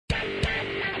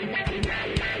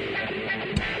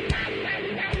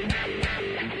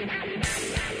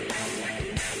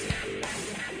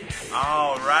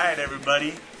All right,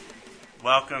 everybody.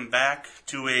 Welcome back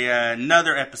to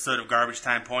another episode of Garbage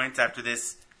Time Points after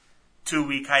this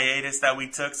 2-week hiatus that we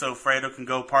took so Fredo can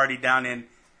go party down in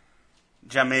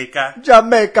Jamaica.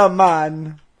 Jamaica,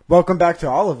 man. Welcome back to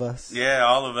all of us. Yeah,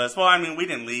 all of us. Well, I mean, we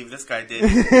didn't leave. This guy did.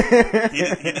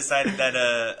 He decided that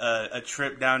a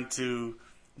trip down to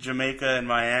Jamaica and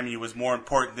Miami was more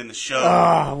important than the show.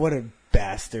 Ah, what a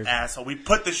bastard. Asshole. We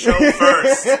put the show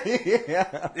first.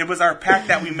 Yeah. It was our pact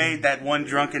that we made that one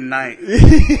drunken night.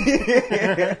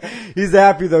 He's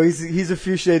happy, though. He's a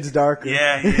few shades darker.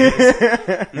 Yeah, he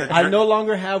is. I no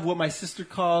longer have what my sister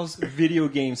calls video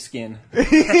game skin. Yeah,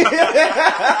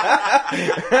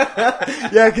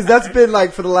 because that's been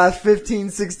like for the last 15,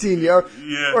 16 years.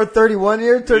 Yeah. Or 31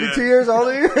 years, 32 years, all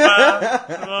of you.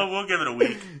 Well, we'll give it a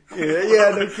week.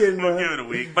 Yeah, no kidding, We'll man. give it a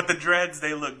week. But the dreads,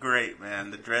 they look great,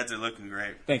 man. The dreads are looking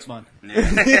great. Thanks, man.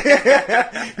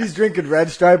 Yeah. He's drinking Red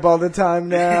Stripe all the time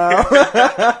now.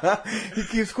 He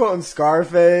keeps quoting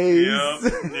Scarface.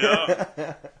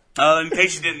 Yep. In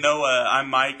case you didn't know, I'm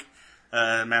Mike.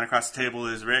 Man across the table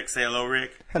is Rick. Say hello,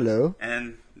 Rick. Hello.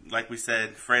 And like we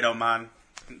said, Fredo Man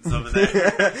is over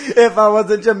there. If I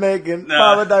wasn't Jamaican,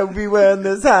 why would I be wearing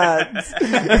this hat?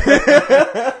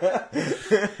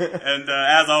 And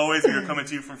as always, we are coming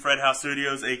to you from Fred House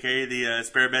Studios, a.k.a. the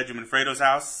spare bedroom in Fredo's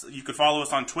house. You can follow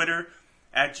us on Twitter,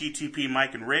 at G2P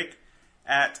Mike and Rick,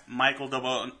 at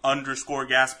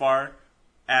Michael_Gaspar,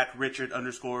 at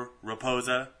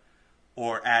Richard_Raposa,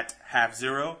 or at Half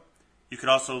Zero. You could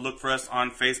also look for us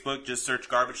on Facebook. Just search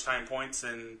Garbage Time Points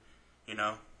and,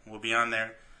 we'll be on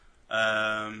there.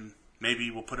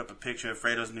 Maybe we'll put up a picture of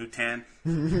Fredo's new tan.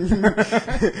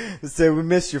 Say we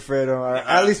miss you, Fredo. Or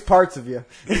at least parts of you.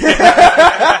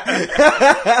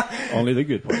 Only the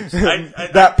good parts.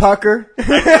 That pucker.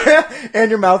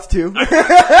 And your mouth, too.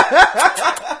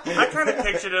 I kind of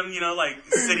pictured him,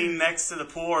 sitting next to the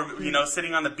pool or,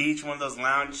 sitting on the beach in one of those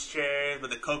lounge chairs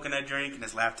with a coconut drink and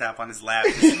his laptop on his lap.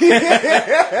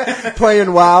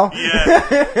 Playing WoW.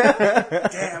 Yeah.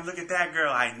 Damn, look at that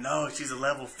girl. I know. She's a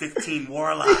level 15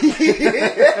 warlock.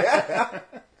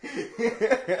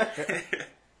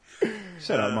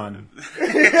 Shut up, man.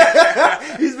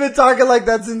 He's been talking like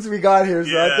that since we got here, so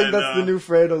Yeah, I think that's the new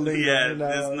Fredo lingo. Yeah,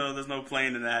 there's no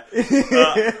playing in that.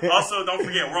 Also, don't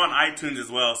forget, we're on iTunes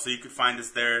as well, so you can find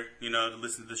us there, to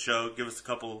listen to the show. Give us a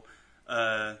couple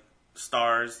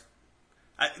stars.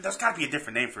 There's got to be a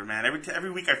different name for it, man.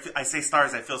 Every week I say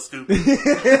stars, I feel stupid.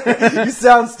 You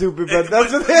sound stupid, but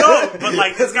that's what they no, but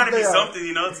there's got to be something,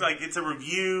 It's like it's a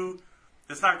review.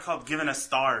 It's not called giving us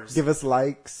stars. Give us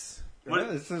likes.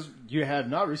 Well, it says you have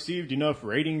not received enough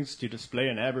ratings to display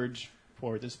an average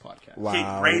for this podcast. Wow.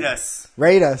 Okay, rate us.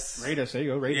 Rate us. Rate us. There you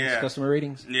go. Ratings. Yeah. Customer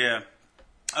ratings. Yeah.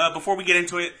 Before we get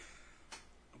into it,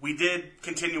 we did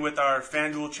continue with our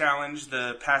FanDuel challenge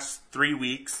the past 3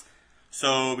 weeks.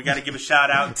 So we got to give a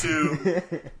shout out to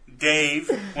Dave,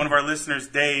 one of our listeners,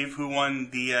 Dave, who won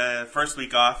the first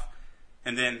week off.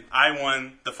 And then I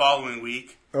won the following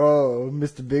week. Oh,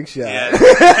 Mr. Big Shot. Yeah.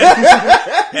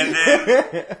 And then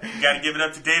got to give it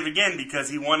up to Dave again because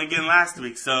he won again last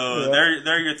week. So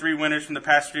they're your 3 winners from the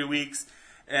past 3 weeks.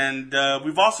 And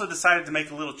we've also decided to make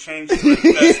a little change to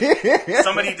it because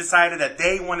somebody decided that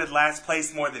they wanted last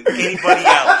place more than anybody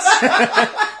else.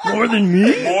 More than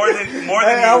me? More than you,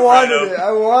 I wanted Fredo. it.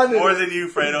 I wanted More it. than you,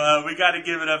 Fredo. We got to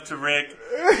give it up to Rick.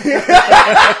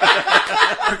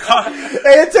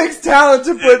 Hey, it takes talent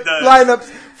to put lineups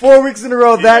 4 weeks in a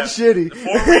row that shitty.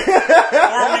 4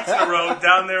 weeks in a row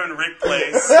down there in Rick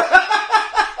Place.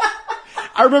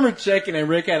 I remember checking and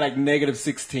Rick had like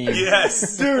 -16.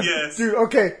 Yes. Dude, yes. dude,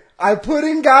 okay. I put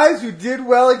in guys who did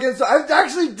well against. So I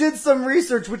actually did some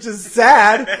research, which is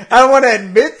sad. I don't want to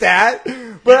admit that,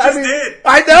 but just did.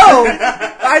 I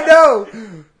know.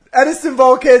 Edison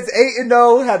Volquez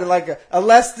 8-0 had like a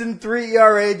less than 3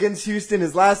 ERA against Houston.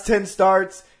 His last 10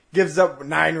 starts gives up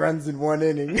 9 runs in 1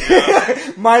 inning,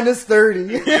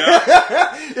 -30.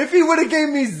 Yeah. If he would have gave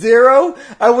me 0,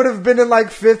 I would have been in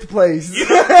like 5th place.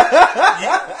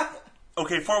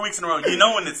 Okay, 4 weeks in a row. You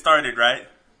know when it started, right?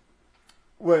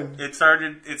 When? It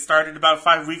started about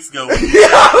 5 weeks ago. No.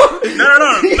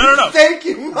 Thank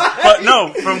you, Mike. But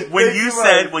no, from when Thank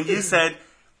you you, said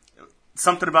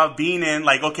something about being in,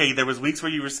 like, okay, there was weeks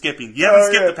where you were skipping. You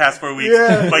haven't skipped the past 4 weeks.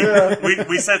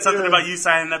 We said something about you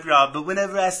signing up, y'all. But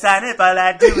whenever I sign up, all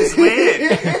I do is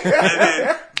win. And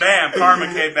then, bam, karma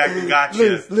came back and got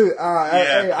you.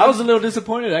 I was a little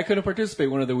disappointed. I couldn't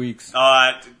participate one of the weeks.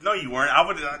 No, you weren't. I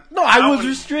was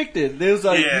restricted. There was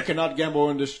you cannot gamble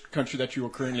in this country that you are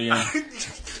currently in.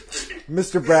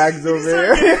 Mr. Braggs over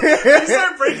there. You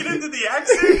started breaking into the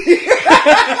accent?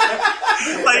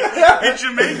 Like in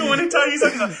Jamaica, when they tell you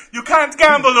something, you can't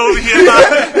gamble over here,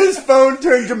 man. His phone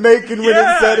turned Jamaican when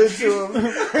it said it to him.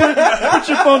 Put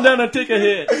your phone down and take a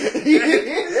hit.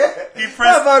 He How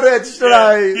pressed, about that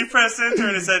strike? he pressed enter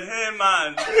and it said, "Hey,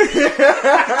 man,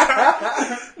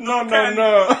 No.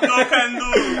 no can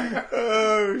do."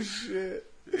 Oh shit!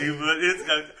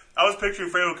 I was picturing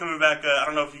Fredo coming back. I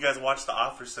don't know if you guys watched The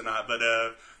Office or not, but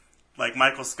like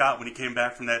Michael Scott when he came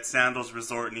back from that Sandals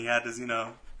resort and he had his,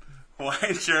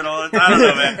 Hawaiian shirt on. I don't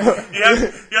know, man. You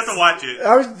have to watch it.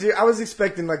 I was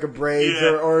expecting like a braid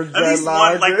Yeah. or At least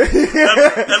dreadlock. one,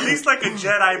 at least like a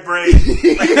Jedi braid.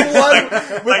 One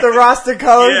with the Rasta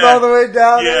colors Yeah. all the way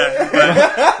down. Yeah,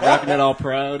 but, Rocking it all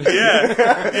proud.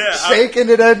 yeah. Shaking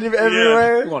it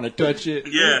everywhere. You want to touch it?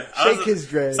 Yeah. Shake his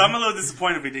dread. So I'm a little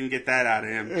disappointed we didn't get that out of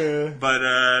him. Yeah. But,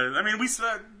 I mean,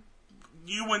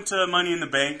 you went to Money in the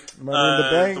Bank. Money in the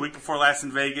Bank. The week before last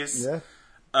in Vegas. Yeah.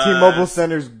 T-Mobile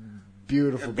Center's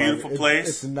beautiful. A beautiful dog. place.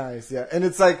 It's nice, yeah. And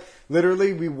it's like,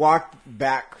 literally, we walked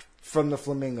back from the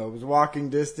Flamingo. It was walking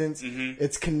distance. Mm-hmm.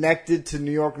 It's connected to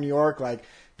New York, like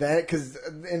that,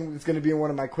 and it's going to be one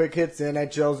of my quick hits. The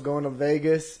NHL's going to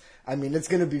Vegas. I mean, it's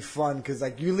going to be fun because,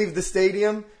 like, you leave the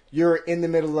stadium, you're in the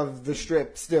middle of the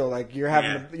strip still. Like, you're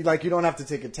having, you don't have to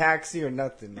take a taxi or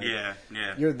nothing. Like, Yeah.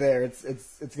 You're there. It's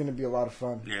going to be a lot of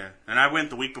fun. Yeah, and I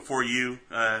went the week before you.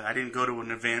 I didn't go to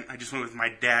an event. I just went with my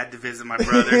dad to visit my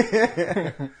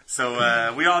brother.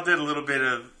 So we all did a little bit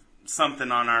of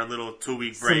something on our little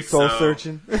 2-week break. Some soul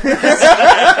searching. But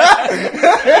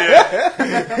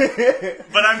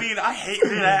I mean, I hate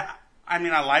that. I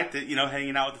mean, I liked it,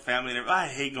 hanging out with the family. And I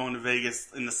hate going to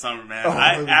Vegas in the summer, man.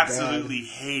 I absolutely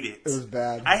hate it. It was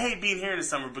bad. I hate being here in the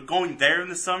summer, but going there in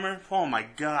the summer, oh my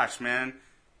gosh, man.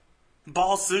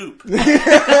 Ball soup.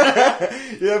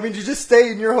 Yeah, I mean, you just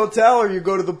stay in your hotel or you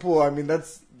go to the pool. I mean,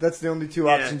 that's the only two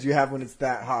options you have when it's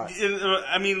that hot.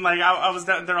 I mean, like, I was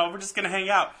down there, we're just going to hang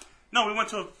out. No, we went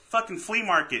to a fucking flea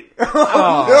market. No. It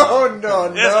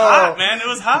was hot, man. It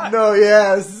was hot. No,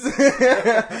 yes.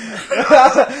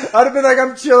 I'd have been like,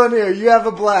 I'm chilling here. You have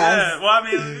a blast. Yeah, well, I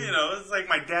mean, it's like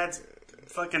my dad's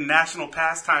fucking national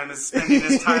pastime is spending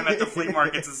his time at the flea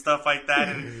markets and stuff like that.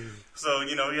 And so,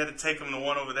 we had to take him to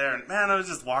one over there. And, man, I was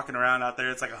just walking around out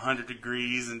there. It's like 100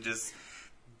 degrees and just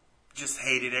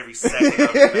hated every second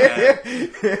of it, man.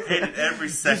 Hated every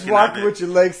second Just walk of it. with your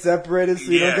legs separated so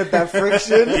you don't get that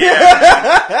friction.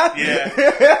 Yeah.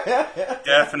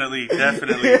 Definitely.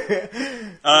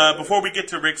 Before we get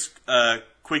to Rick's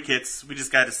quick hits, we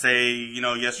just got to say,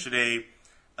 yesterday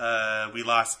we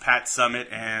lost Pat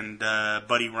Summitt and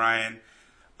Buddy Ryan.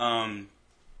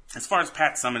 As far as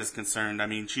Pat Summitt is concerned, I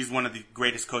mean, she's one of the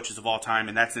greatest coaches of all time,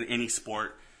 and that's in any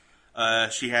sport.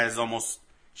 She had almost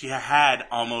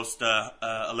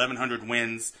 1,100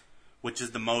 wins, which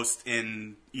is the most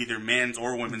in either men's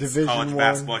or women's Division college I.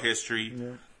 basketball history.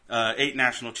 Yeah. 8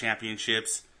 national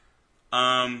championships.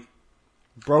 Not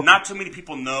too many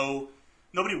people know.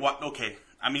 Okay,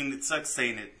 I mean, it sucks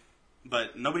saying it,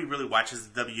 but nobody really watches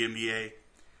the WNBA.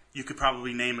 You could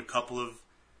probably name a couple of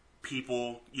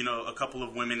people, a couple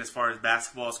of women as far as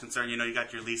basketball is concerned. You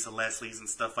got your Lisa Leslies and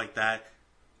stuff like that.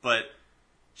 But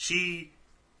she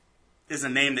is a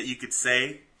name that you could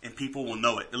say and people will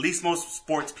know it. At least most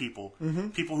sports people,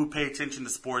 people who pay attention to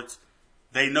sports,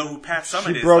 they know who Pat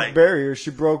Summitt is. She broke barriers. She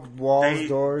broke walls,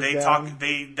 doors.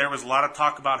 There was a lot of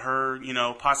talk about her,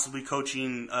 possibly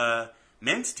coaching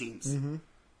men's teams.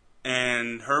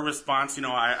 And her response,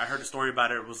 I heard a story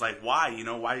about it. It was like, why?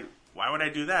 Why would I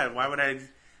do that? Why would I?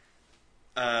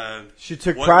 She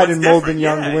took pride in molding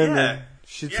young women. Yeah.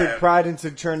 She took pride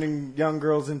into turning young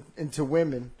girls into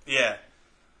women. Yeah.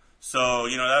 So,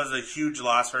 that was a huge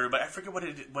loss for her. But I forget what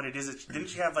it is. Didn't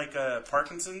she have, like,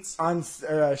 Parkinson's?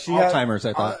 Alzheimer's,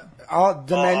 I thought.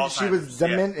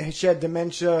 She had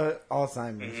dementia,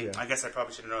 Alzheimer's, yeah. I guess I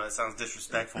probably should have known. That sounds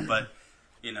disrespectful, but,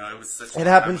 it was such It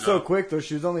happened so quick, though.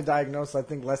 She was only diagnosed, I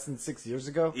think, less than 6 years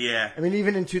ago. Yeah. I mean,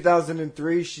 even in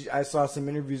 2003, I saw some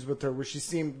interviews with her where she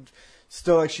seemed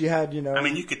still like she had, I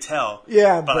mean, you could tell.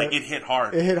 Yeah, but like, it hit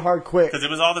hard. It hit hard quick. Because it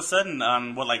was all of a sudden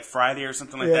on, Friday or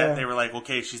something like that, they were like,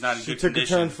 okay, she's not in good condition. She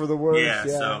took a turn for the worse. Yeah,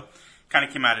 so kind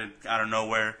of came out of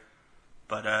nowhere.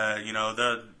 But,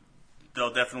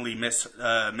 they'll definitely miss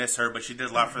her, but she did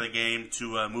a lot for the game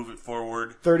to move it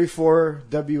forward. 34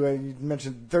 you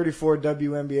mentioned 34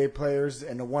 WNBA players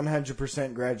and a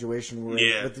 100% graduation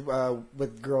rate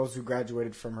with girls who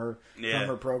graduated from her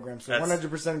program. So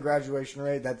 100% graduation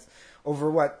rate. That's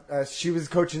over what she was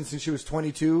coaching since she was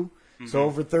 22. So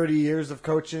over 30 years of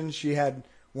coaching, she had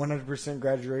 100%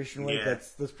 graduation rate. Yeah.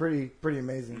 That's pretty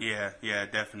amazing. Yeah,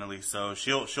 definitely. So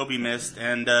she'll be missed,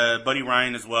 and Buddy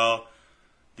Ryan as well.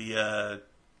 the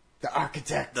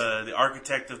architect. The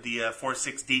architect of the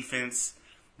 4-6 defense,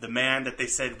 the man that they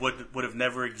said would have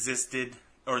never existed,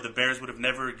 or the Bears would have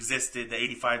never existed, the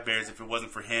 '85 Bears, if it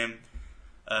wasn't for him.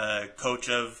 Coach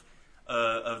of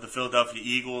the Philadelphia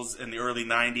Eagles in the early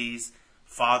 '90s,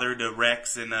 father to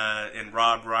Rex and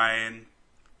Rob Ryan.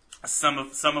 Some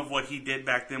of what he did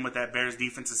back then with that Bears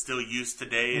defense is still used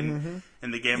today in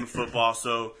the game of football.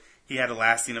 So he had a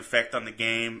lasting effect on the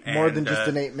game. More than just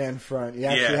an 8-man front. You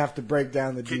actually have to break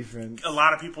down the defense. A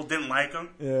lot of people didn't like him,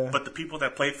 but the people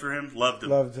that played for him loved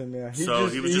him. Yeah.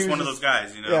 He was just one of those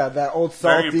guys, you know. Yeah, that old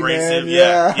salty very abrasive, man.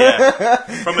 Yeah.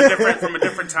 From a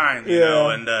different time, you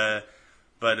know. And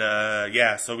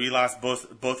so we lost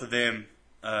both of them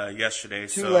yesterday.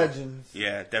 Two legends.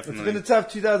 Yeah, definitely. It's been a tough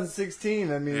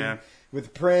 2016. I mean,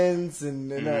 with Prince and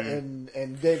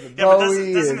David Bowie.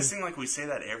 But doesn't it seem like we say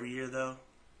that every year, though?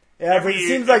 Yeah, but it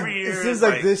seems like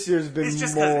this year's been more. It's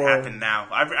just because it happened now.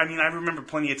 I mean, I remember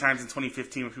plenty of times in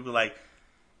 2015 when people were like,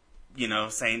 you know,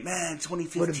 saying, "Man,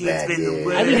 2015's been the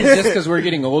worst." I think it's just because we're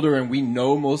getting older and we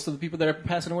know most of the people that are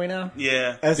passing away now.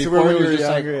 Yeah. As to Before where we we were just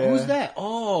younger, like, "Who's that?"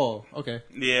 Oh, okay.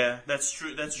 Yeah, that's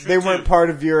true. They weren't part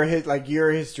of your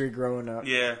history growing up.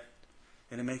 Yeah.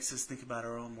 And it makes us think about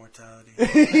our own mortality.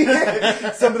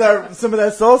 some of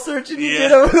that soul searching you did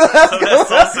over the last some of that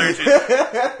soul searching.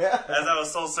 As I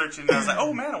was soul searching, I was like,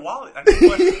 "Oh man, a wallet." I need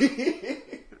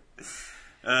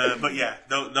one. But yeah,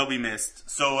 they'll be missed.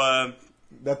 So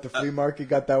that the flea market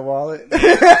got that wallet. Did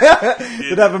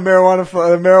it have a marijuana leaf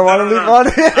on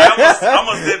it? I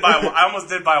almost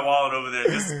did buy a wallet over there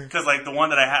just because, like, the one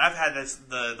that I had, I've had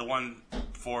the one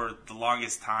for the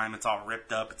longest time. It's all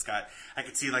ripped up. I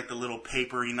could see like the little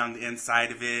papering on the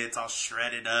inside of it. It's all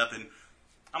shredded up, and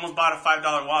I almost bought a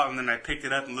 $5 wallet, and then I picked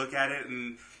it up and looked at it,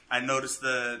 and I noticed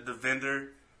the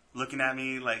vendor looking at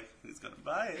me like he's gonna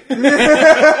buy it. And then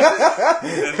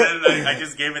I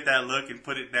just gave it that look and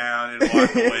put it down and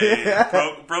walked away.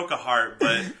 Broke a heart,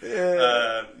 but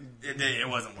it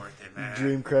wasn't worth it, man.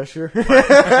 Dream crusher.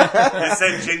 It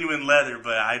said genuine leather,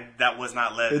 but that was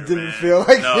not leather. It didn't man. feel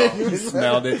like You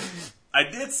smelled it. I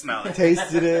did smell it.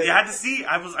 Tasted it. You had to see. You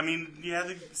had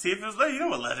to see if it was leather. You know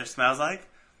what leather smells like?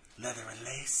 Leather and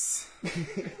lace.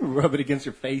 Rub it against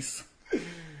your face.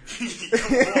 That's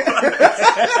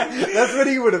what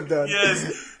he would have done.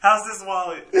 Yes. How's this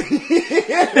wallet? You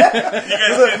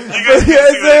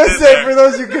guys for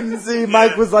those who couldn't see,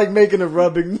 Mike was like making a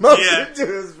rubbing motion to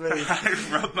his face. I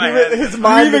rubbed my head. His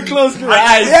mind even closed your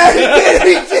eyes. Yeah,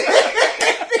 he did.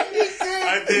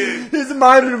 I did. His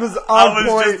mind was on I was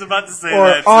point, just about to say or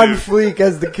that, too. on fleek,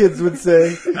 as the kids would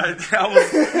say. I was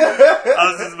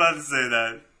just about to say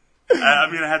that.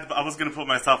 I was going to put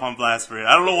myself on blast for it.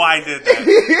 I don't know why I did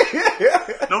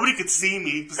that. Nobody could see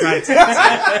me besides him.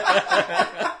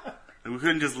 We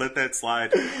couldn't just let that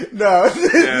slide. No. All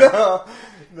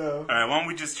right, why don't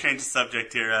we just change the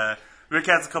subject here? Rick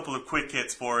has a couple of quick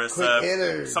hits for us. Quick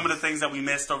hitters. Some of the things that we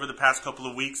missed over the past couple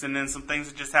of weeks, and then some things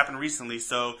that just happened recently.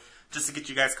 So just to get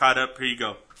you guys caught up, here you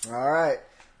go. All right.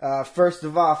 First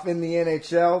of all, in the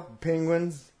NHL,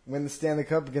 Penguins win the Stanley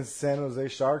Cup against the San Jose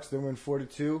Sharks. They win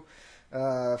 4-2.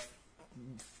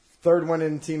 Fourth one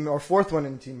in team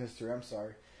history. I'm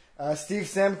sorry. Steve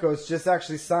Stamkos just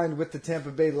actually signed with the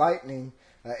Tampa Bay Lightning.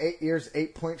 8 years,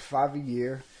 $8.5 a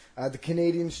year. The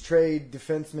Canadians trade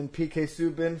defenseman PK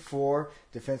Subban for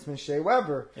defenseman Shea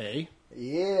Weber. Hey.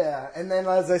 Yeah. And then,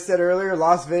 as I said earlier,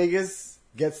 Las Vegas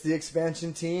gets the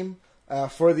expansion team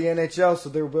for the NHL. So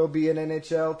there will be an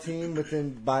NHL team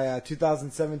by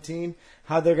 2017.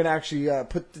 How they're going to actually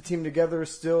put the team together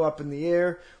is still up in the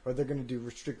air, or they're going to do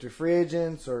restricted free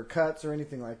agents or cuts or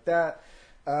anything like that.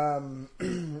 In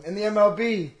the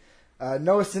MLB,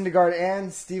 Noah Syndergaard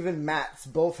and Steven Matz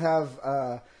both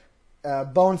have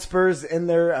bone spurs in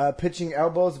their pitching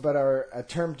elbows, but are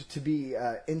termed to be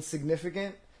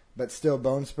insignificant, but still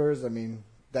bone spurs. I mean,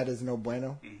 that is no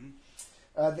bueno. Mm-hmm.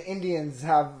 The Indians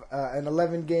have an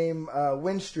 11-game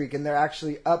win streak, and they're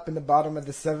actually up in the bottom of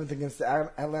the 7th against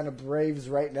the Atlanta Braves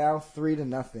right now,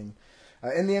 3-0.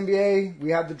 In the NBA,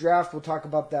 we have the draft. We'll talk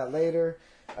about that later.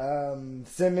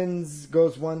 Simmons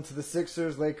goes 1 to the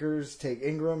Sixers. Lakers take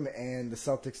Ingram, and the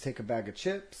Celtics take a bag of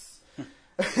chips.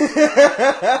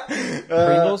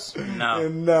 Pringles? No.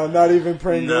 No, not even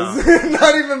Pringles. No.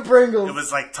 Not even Pringles. It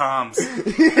was like Tom's.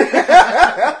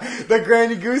 The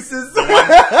Granny Gooses. The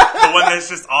one that's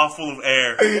just all full of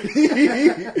air.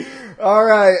 All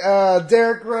right.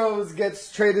 Derrick Rose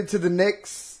gets traded to the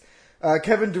Knicks.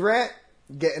 Kevin Durant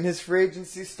getting his free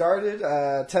agency started.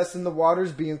 Testing the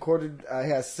waters, being courted. He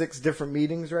has 6 different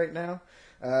meetings right now.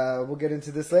 We'll get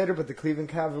into this later, but the Cleveland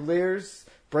Cavaliers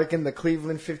breaking the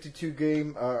Cleveland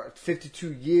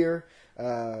 52-year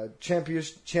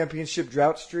championship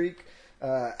drought streak,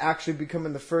 actually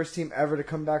becoming the first team ever to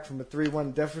come back from a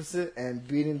 3-1 deficit and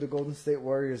beating the Golden State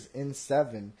Warriors in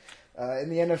 7. In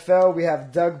the NFL, we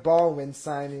have Doug Baldwin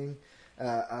signing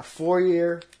a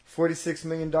 4-year, $46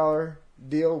 million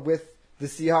deal with the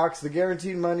Seahawks. The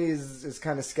guaranteed money is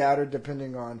kind of scattered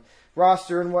depending on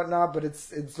roster and whatnot, but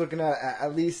it's looking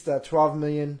at least $12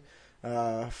 million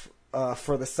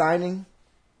for the signing.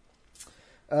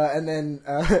 And then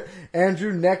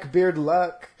Andrew Neckbeard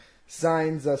Luck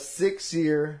signs a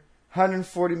 6-year,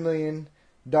 $140 million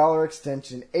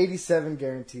extension, 87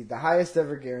 guaranteed, the highest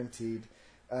ever guaranteed,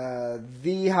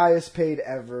 the highest paid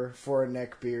ever for a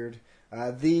neckbeard,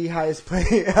 the highest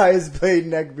paid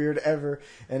neckbeard ever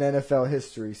in NFL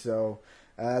history. So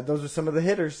those are some of the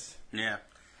hitters. Yeah.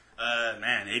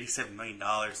 Man, $87 million.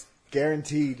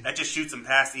 Guaranteed. That just shoots him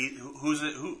past. Who's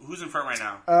in front right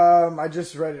now? I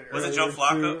just read it. Was it Joe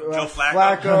Flacco? Joe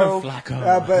Flacco.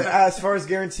 Flacco. But as far as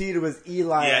guaranteed, it was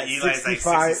Eli. Yeah, Eli is like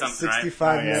 60-something, right?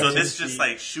 65 million. So this just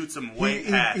like shoots him way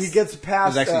past. He gets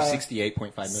past. It was actually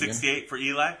 68.5 million. 68 for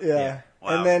Eli. Yeah.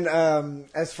 Wow. And then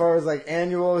as far as like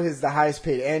annual, the highest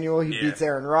paid annual. He beats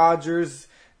Aaron Rodgers.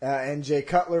 And Jay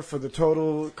Cutler for the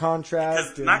total contract.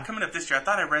 Because not coming up this year, I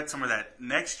thought I read somewhere that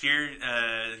next year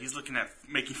he's looking at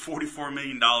making $44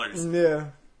 million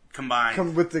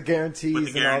combined. With the guarantees with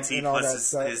the guarantee and all plus that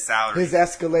stuff. his salary. His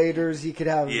escalators, he could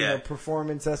have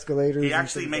performance escalators. He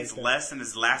actually makes less in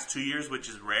his last 2 years, which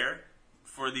is rare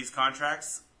for these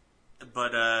contracts.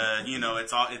 But,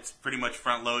 it's pretty much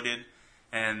front loaded,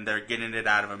 and they're getting it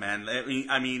out of him, man.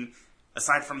 I mean,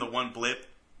 aside from the one blip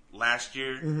last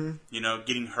year,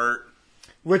 getting hurt.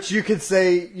 Which you could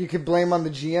blame on the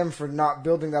GM for not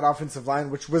building that offensive line,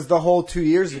 which was the whole 2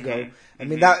 years ago. I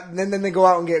mean, then they go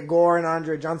out and get Gore and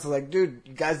Andre Johnson. Like, dude,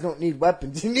 you guys don't need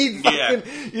weapons. You need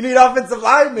you need offensive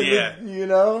linemen. Yeah.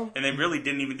 And they really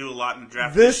didn't even do a lot in the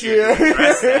draft this year. to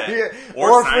address that,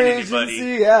 or sign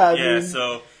anybody. Yeah.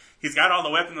 So he's got all the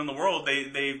weapons in the world.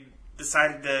 They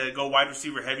decided to go wide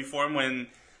receiver heavy for him when,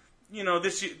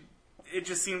 this year. It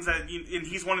just seems that, and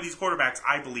he's one of these quarterbacks,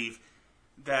 I believe,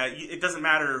 that it doesn't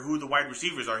matter who the wide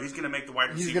receivers are. He's going to make the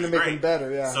wide receivers He's going to make them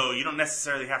better, yeah. So you don't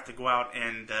necessarily have to go out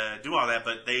and do all that,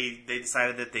 but they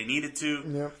decided that they needed to.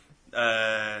 Yep.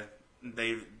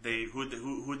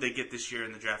 Who'd they get this year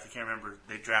in the draft? I can't remember.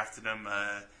 They drafted him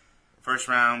first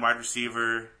round wide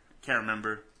receiver. Can't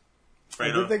remember.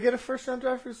 Did they get a first round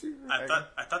draft receiver? I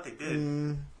thought they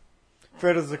did.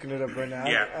 Fredo's looking it up right now.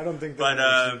 Yeah. I don't think they got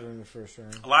a receiver in the first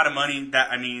round. A lot of money.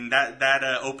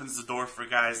 That opens the door for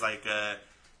guys like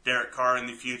Derek Carr in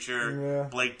the future,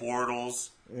 Blake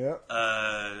Bortles,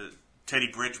 Teddy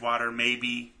Bridgewater,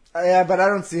 maybe. Yeah, but I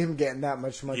don't see him getting that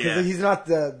much money because he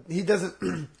doesn't.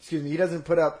 Excuse me. He doesn't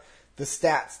put up the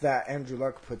stats that Andrew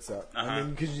Luck puts up. I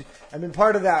mean,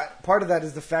 part of that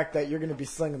is the fact that you're going to be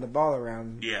slinging the ball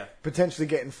around. Yeah. Potentially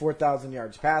getting 4,000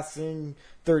 yards passing,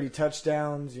 30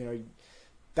 touchdowns.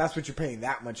 That's what you're paying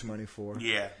that much money for.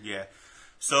 Yeah.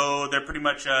 So they're pretty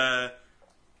much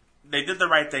they did the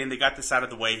right thing. They got this out of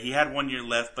the way. He had 1 year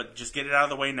left, but just get it out of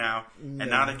the way now. And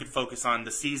now they can focus on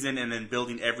the season and then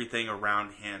building everything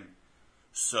around him.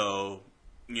 So,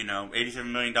 $87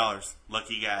 million.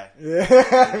 Lucky guy. Yeah.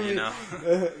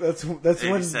 That's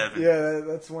 87. one.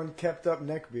 That's one kept up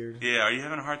neckbeard. Yeah. Are you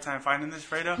having a hard time finding this,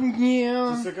 Fredo?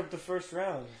 Yeah. Just look up the first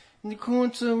round.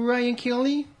 According to Ryan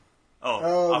Kelly.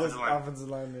 Offensive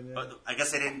lineman. Yeah. I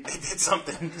guess they did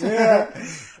something. Yeah.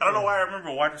 I don't know why I remember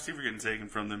a wide receiver getting taken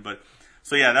from them, but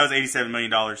so that was $87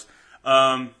 million.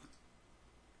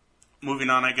 Moving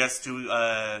on, I guess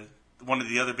to one of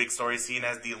the other big stories, seeing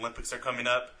as the Olympics are coming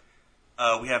up,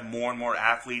 we have more and more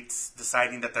athletes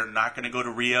deciding that they're not going to go to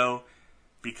Rio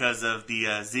because of the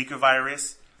Zika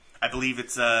virus. I believe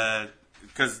it's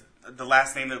because the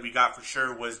last name that we got for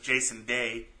sure was Jason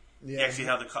Day. Yeah. He actually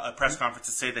held a press conference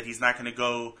to say that he's not going to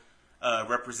go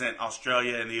represent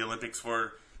Australia in the Olympics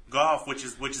for golf, which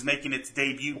is making its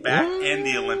debut back in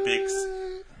the Olympics.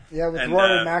 Yeah, with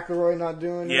Rory McIlroy not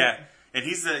doing it. Yeah, and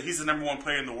he's the number one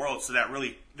player in the world, so that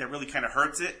really kind of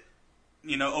hurts it.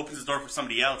 Opens the door for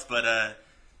somebody else, but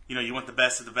you want the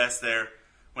best of the best there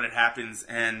when it happens,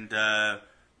 and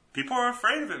people are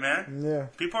afraid of it, man. Yeah.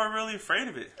 People are really afraid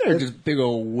of it. They're just big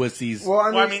old wussies. Well,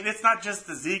 I mean, it's not just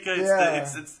the Zika.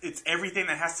 It's everything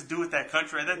that has to do with that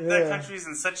country. That country is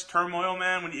in such turmoil,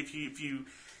 man. If you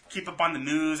keep up on the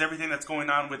news, everything that's going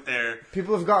on with their...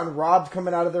 People have gotten robbed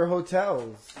coming out of their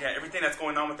hotels. Yeah, everything that's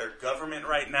going on with their government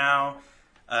right now.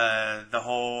 The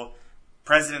whole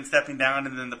president stepping down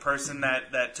and then the person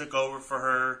that took over for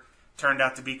her turned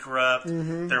out to be corrupt.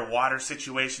 Their water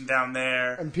situation down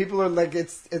there. And people are like,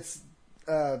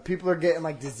 people are getting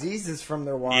like diseases from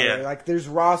their water. Yeah. Like there's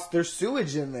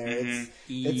sewage in there.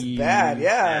 It's bad.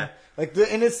 Yeah. Like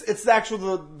it's the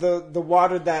actual the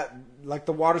water that like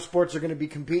the water sports are going to be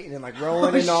competing in, like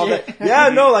rowing and all shit. that. Yeah,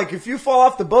 no, like if you fall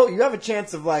off the boat, you have a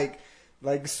chance of like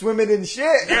swimming in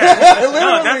shit. Yeah.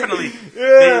 No, definitely.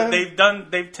 Yeah.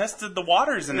 They've tested the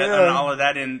waters and all of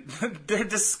that, and they're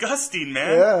disgusting,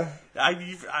 man. Yeah.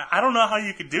 I don't know how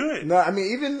you could do it. No, I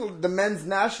mean, even the men's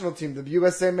national team, the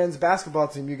USA men's basketball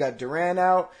team, you got Durant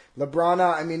out, LeBron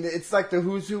out. I mean, it's like the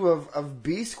who's who of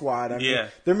B squad. I mean,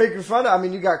 they're making fun of. I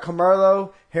mean, you got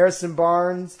Carmelo, Harrison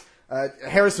Barnes.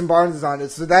 Harrison Barnes is on it,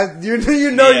 so that you're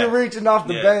reaching off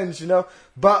the bench. You know,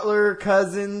 Butler,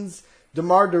 Cousins,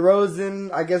 DeMar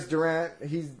DeRozan. I guess Durant.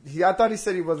 I thought he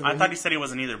said he wasn't. I thought he said he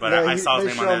wasn't either, but I saw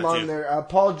his name on there too.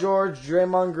 Paul George,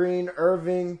 Draymond Green,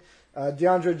 Irving.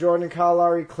 DeAndre Jordan, Kyle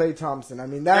Lowry, Klay Thompson. I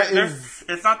mean,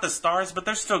 it's not the stars, but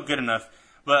they're still good enough.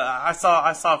 But I saw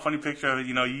a funny picture of it.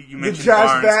 You know, you mentioned the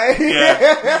trash Barnes. bag.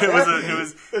 Yeah, it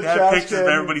was. They had trash pictures can. of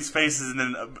everybody's faces, and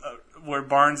then where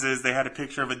Barnes is, they had a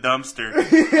picture of a dumpster.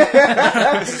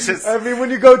 It's just, I mean, when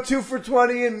you go 2 for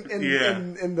 20 in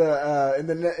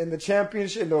the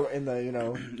championship, in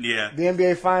the the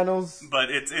NBA finals.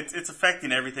 But it's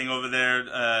affecting everything over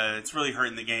there. It's really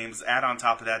hurting the games. Add on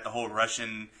top of that the whole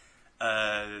Russian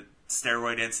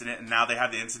steroid incident, and now they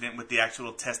have the incident with the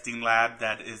actual testing lab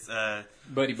that is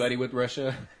buddy with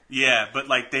Russia. Yeah, but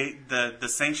like the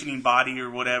sanctioning body or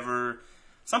whatever,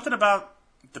 something about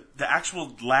the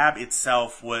actual lab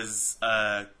itself was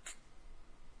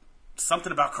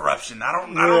something about corruption. I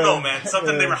don't know, man.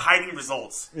 Something they were hiding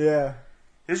results. Yeah.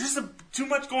 There's just too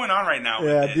much going on right now.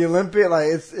 Yeah, the Olympic, like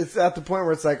it's at the point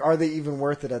where it's like, are they even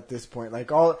worth it at this point? Like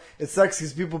it sucks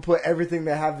because people put everything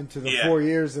they have into the 4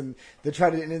 years, and they try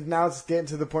to. And now it's getting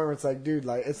to the point where it's like, dude,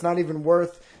 like it's not even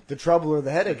worth the trouble or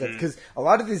the headache. Because a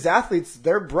lot of these athletes,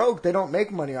 they're broke. They don't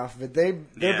make money off of it. They're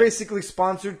basically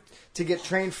sponsored to get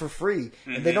trained for free,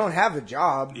 and they don't have a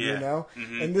job, you know.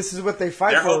 And this is what they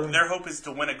fight for. Their hope is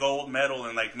to win a gold medal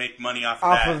and like make money off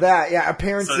of that. Yeah,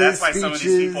 appearances. So that's why speeches. some of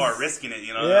these people are risking it.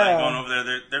 You know, they're like going over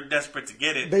there. They're desperate to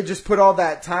get it. They just put all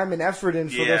that time and effort in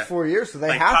for those 4 years, so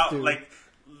they have to. Like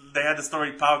they had the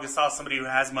story. Pau Gasol, somebody who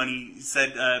has money,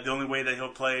 said the only way that he'll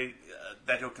play.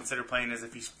 That he'll consider playing is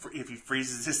if he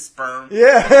freezes his sperm.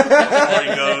 Yeah. Before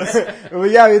he goes. Well,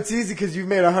 yeah, it's easy because you've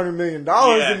made $100 million in the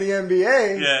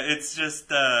NBA. Yeah, it's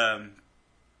just wow.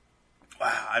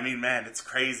 I mean, man, it's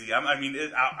crazy.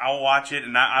 I'll watch it,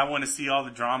 and I want to see all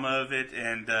the drama of it,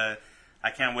 and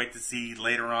I can't wait to see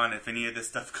later on if any of this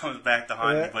stuff comes back to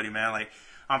haunt anybody, man. Like,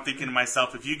 I'm thinking to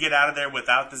myself, if you get out of there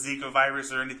without the Zika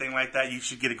virus or anything like that, you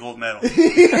should get a gold medal. Like,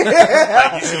 you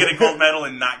should get a gold medal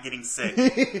and not getting sick.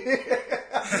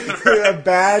 Right? A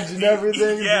badge and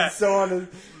everything, and so on.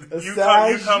 You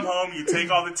come home, you take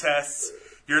all the tests,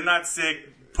 you're not sick,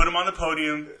 put them on the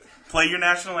podium, play your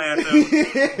national anthem,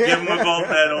 give them a gold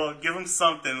medal, give them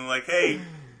something like, hey,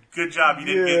 good job, you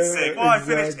didn't get sick. Well, I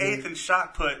finished 8th in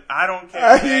shot put. I don't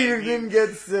care. You didn't get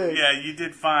sick. Yeah, you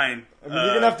did fine. I mean, you're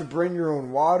going to have to bring your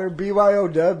own water.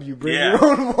 BYOW, bring your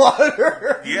own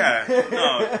water. Yeah,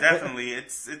 no, definitely.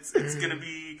 It's going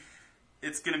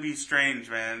to be strange,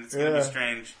 man. It's going to be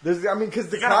strange. Because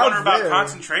you got to wonder about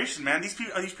concentration, man. These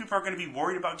people are going to be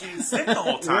worried about getting sick the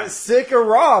whole time. Sick or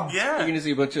robbed. Yeah. You're going to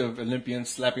see a bunch of Olympians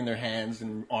slapping their hands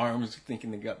and arms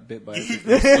thinking they got bit by a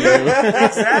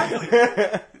Exactly.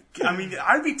 I mean,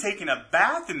 I'd be taking a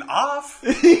bath and off.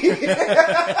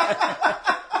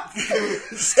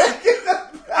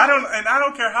 I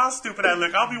don't care how stupid I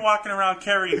look. I'll be walking around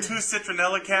carrying 2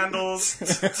 citronella candles.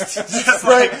 Just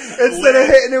like instead of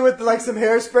hitting it with like some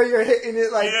hairspray, you're hitting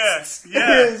it like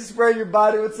spray your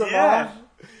body with some off.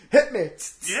 Hit me.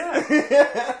 Yeah.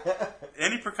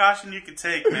 Any precaution you can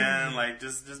take, man. Like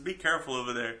just be careful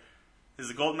over there. Is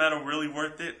the gold medal really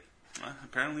worth it?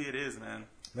 Apparently it is, man.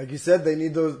 Like you said, they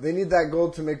need that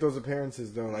gold to make those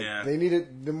appearances, though. Like they need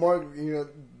it. The more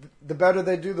the better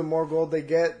they do, the more gold they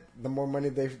get, the more money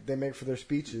they make for their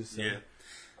speeches. So. Yeah.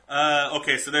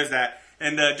 Okay, so there's that.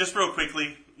 And just real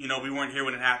quickly, we weren't here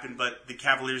when it happened, but the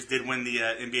Cavaliers did win the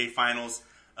NBA Finals.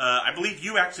 I believe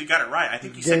you actually got it right. I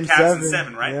think you said Cavs in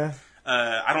 7, right? Yeah.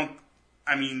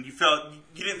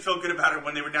 You didn't feel good about it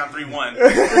when they were down 3-1.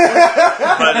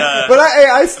 But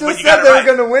I still said they were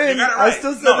going to win. You got it right. I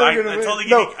still said they were going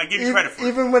to win. I give you credit for it.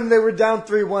 Even when they were down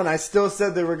 3-1, I still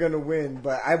said they were going to win,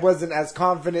 but I wasn't as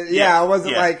confident. I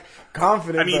wasn't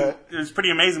confident. I mean, it was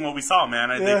pretty amazing what we saw, man.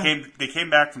 They came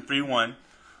back from 3-1.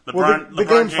 The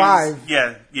game James, 5.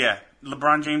 Yeah.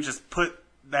 LeBron James just put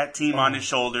that team on his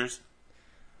shoulders.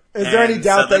 Is there any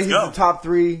doubt that let's he's go. the top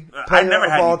 3 I've player never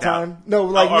of had all any doubt. time? No,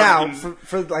 like Or now. in-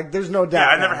 For like, there's no doubt. Yeah,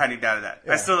 I've now. never had any doubt of that.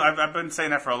 Yeah. I've been saying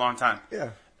that for a long time.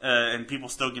 Yeah. And people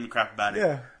still give me crap about it.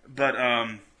 Yeah. But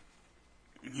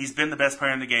he's been the best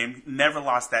player in the game. Never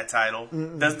lost that title.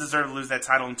 Doesn't deserve to lose that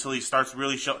title until he starts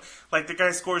really show. Like the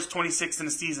guy scores 26 in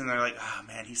a season. They're like, oh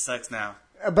man, he sucks now.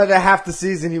 But at half the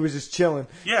season, he was just chilling.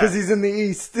 Yeah. Because he's in the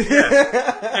East.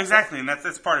 Yeah, exactly, and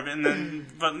that's part of it. And then,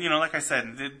 but like I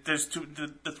said, there's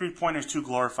the 3-pointer is too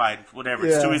glorified. Whatever,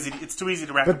 Yeah. it's too easy. It's too easy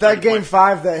to wrap. But up that 30 game points.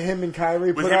 5 that him and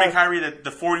Kyrie with put him out, and Kyrie,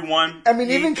 the 41. I mean,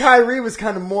 even each. Kyrie was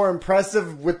kind of more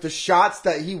impressive with the shots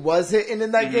that he was hitting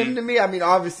in that Mm-hmm. game to me. I mean,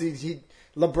 obviously,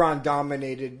 LeBron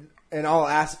dominated in all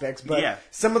aspects, but Yeah.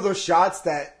 some of those shots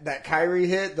that Kyrie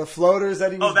hit, the floaters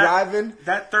that he was driving,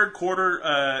 that third quarter,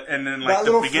 and then like that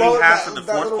the little beginning float, half that, of the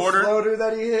that fourth little quarter. floater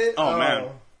that he hit. Oh, man.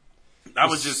 That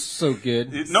was just so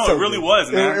good. it So really good.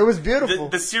 was, man. It was beautiful.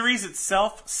 The series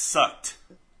itself sucked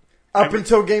Up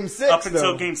until Game 6, up until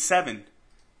though. Game 7.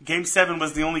 Game 7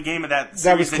 was the only game of that That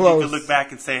series was that you close. could look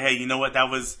back and say, hey, you know what? That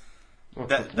was a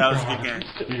good game.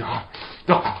 Yeah.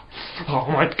 Oh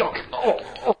my God.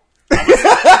 Oh.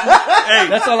 Hey,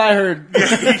 That's all I heard.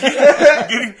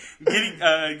 getting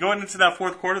going into that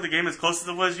fourth quarter, the game as close as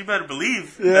it was, you better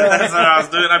believe that's what I was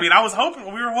doing. I mean,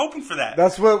 we were hoping for that.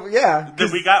 That's what, yeah.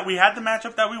 That we had the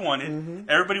matchup that we wanted.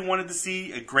 Everybody wanted to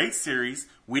see a great series.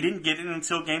 We didn't get it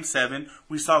until Game 7.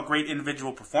 We saw great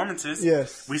individual performances.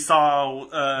 Yes. We saw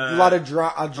A lot of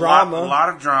drama. A lot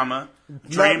of drama.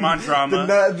 Draymond drama.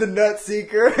 The nut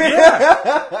seeker.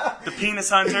 Yeah. The penis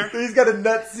hunter. He's got a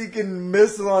nut seeking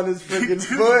missile on his freaking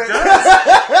Dude, foot.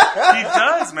 he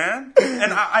does, man.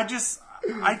 And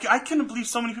I couldn't believe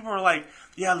so many people were like,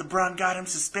 yeah, LeBron got him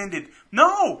suspended.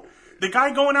 No! The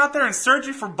guy going out there and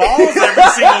searching for balls every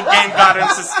single game got him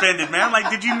suspended, man. Like,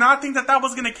 did you not think that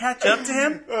was going to catch up to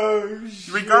him? Oh,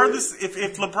 shit. Regardless,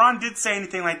 if LeBron did say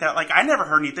anything like that, like, I never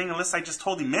heard anything unless I just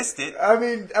totally missed it. I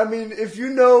mean, if you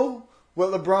know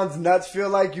what LeBron's nuts feel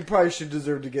like, you probably should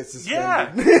deserve to get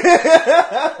suspended. Yeah.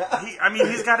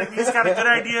 He's got a good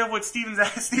idea of what Steven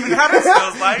Adams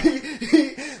feels like.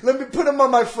 Let me put him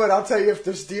on my foot. I'll tell you if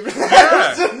they're Steven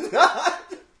Adams or not.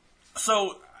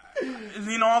 So,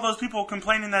 all those people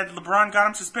complaining that LeBron got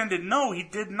him suspended. No, he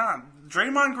did not.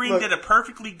 Draymond Green did a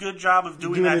perfectly good job of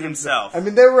doing that himself. I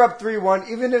mean, they were up 3-1.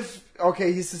 Even if,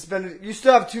 he's suspended, you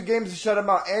still have 2 games to shut him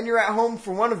out, and you're at home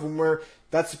for one of them, where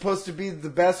that's supposed to be the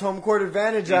best home court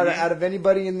advantage out of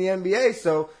anybody in the NBA.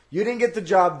 So you didn't get the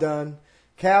job done.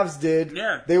 Cavs did.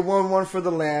 Yeah. They won one for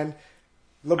the land.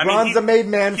 LeBron's a made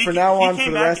man for now on for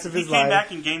the rest of his life. He came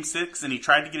back in Game 6 and he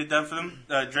tried to get it done for them,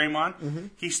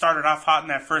 Draymond. He started off hot in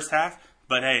that first half,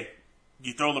 but hey,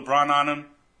 you throw LeBron on him,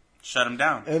 shut him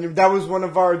down. And that was one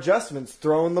of our adjustments,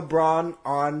 throwing LeBron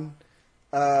on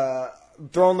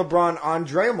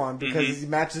Draymond because he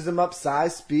matches him up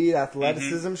size, speed,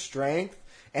 athleticism, strength,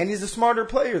 and he's a smarter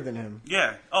player than him.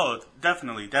 Yeah. Oh,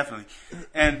 definitely.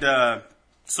 And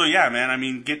so yeah, man. I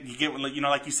mean, you get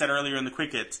like you said earlier in the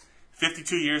quick hits.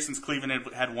 52 years since Cleveland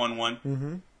had won one.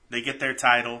 Mm-hmm. They get their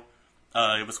title.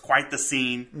 It was quite the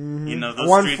scene. Mm-hmm.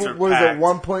 Those streets are packed.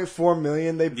 1.4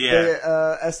 million they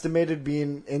estimated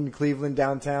being in Cleveland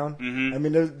downtown. I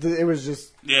mean, it was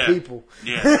just people.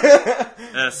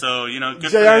 Yeah. So, good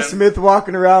J.R. Smith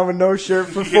walking around with no shirt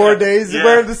for 4 days,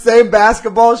 wearing the same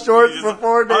basketball shorts for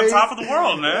 4 days. On top of the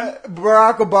world, man.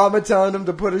 Barack Obama telling him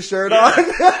to put a shirt on.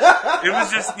 It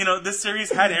was just, this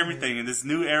series had everything. In this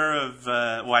new era of,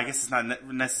 I guess it's not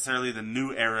necessarily the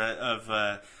new era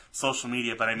of social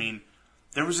media, but I mean,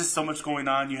 there was just so much going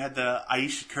on. You had the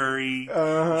Aisha Curry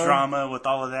drama with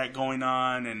all of that going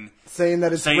on, and saying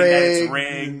that it's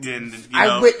rigged, and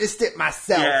I witnessed it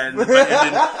myself. Yeah, and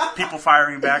then people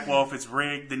firing back. Well, if it's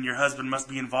rigged, then your husband must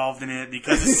be involved in it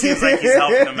because it seems like he's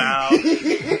helping him out.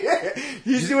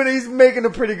 He's making a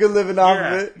pretty good living off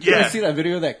of it. Did you see that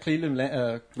video of that Cleveland?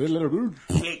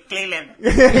 Cleveland.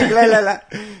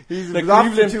 He's The off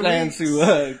for Cleveland 2 plans weeks. who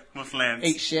With Lance.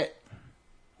 ate shit.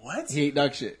 What? He ate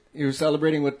dog shit. He was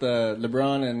celebrating with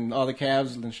LeBron and all the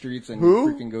Cavs in the streets, and Who?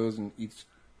 he freaking goes and eats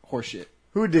horse shit.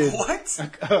 Who did? What?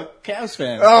 Cavs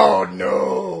fan. Oh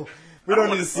no! We don't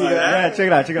need to see that. Yeah, check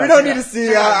it out. We don't need to see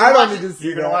that. I don't need to see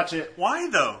You're that. gonna watch it. Why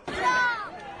though?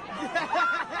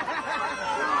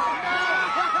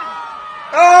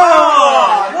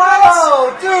 Oh! What?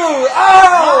 Oh, dude!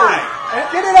 Oh! Why?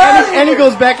 Get it out of here! And he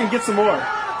goes back and gets some more.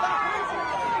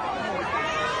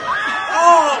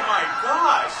 Oh my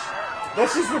gosh!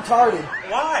 That's just retarded.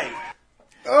 Why?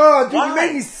 Oh, dude, Why? you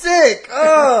made me sick.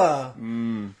 Oh.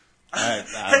 I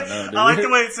don't know, dude. I like the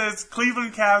way it says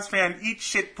Cleveland Cavs fan eat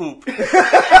shit poop.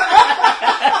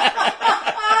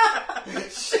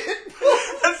 Shit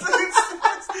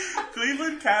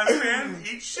Cavs fan.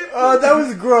 Eat shit. Oh, that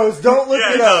was gross. Don't look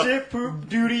Yeah, it up. Shit poop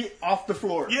duty off the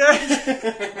floor.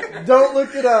 Yeah. Don't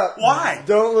look it up. Why?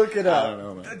 Don't look it I up. don't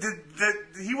know,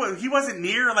 man. He wasn't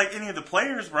near like any of the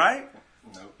players, right?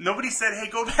 Nope. Nobody said, "Hey,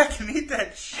 go back and eat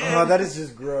that shit. Oh, that is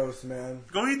just gross, man.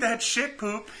 Go eat that shit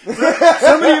poop."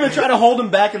 Somebody even tried to hold him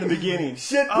back in the beginning.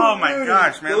 Shit poop Oh my duty.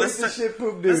 gosh, man! Go Let's eat the turn- shit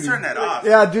poop duty. Let's turn that off.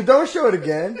 Yeah, dude, don't show it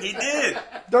again. He did,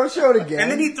 Don't show it again.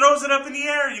 and then he throws it up in the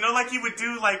air. You know, like he would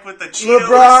do, like with the Cheeto or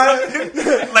LeBron,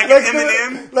 something, like an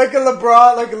M&M. like a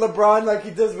LeBron, like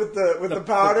he does with the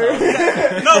powder.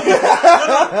 No,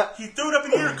 he threw it up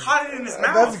in the air and caught it in his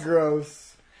mouth. That's gross.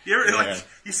 You ever, Yeah. like,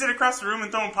 you sit across the room and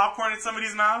throwing popcorn in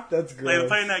somebody's mouth? That's Like gross.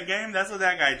 playing that game? That's what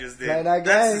that guy just did. Playing that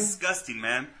That's game. disgusting,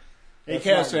 man. Hey, That's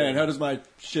Cavs not fan, good. how does my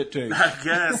shit taste? I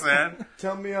guess, man.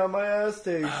 Tell me how my ass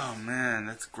tastes. Oh, man,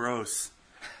 that's gross.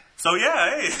 So,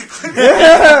 yeah,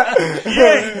 hey.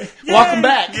 Yay. Welcome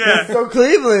back. Yeah. So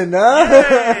Cleveland, huh?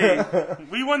 Hey.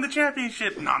 We won the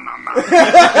championship. No.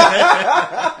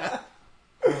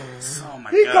 Oh, my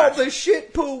He gosh. called the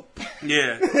shit poop.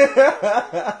 Yeah.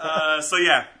 So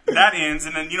yeah, that ends,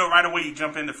 and then right away you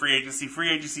jump into free agency.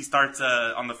 Free agency starts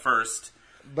on the 1st.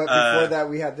 But before that,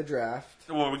 we had the draft.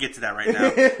 Well, we'll get to that right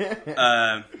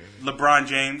now. LeBron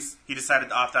James, he decided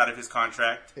to opt out of his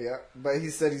contract. Yeah, but he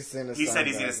said he's going to. He said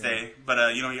he's going to stay, but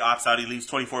he opts out. He leaves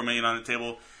 $24 million on the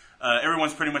table.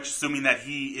 Everyone's pretty much assuming that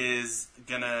he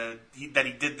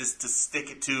did this to stick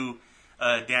it to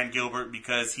Dan Gilbert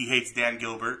because he hates Dan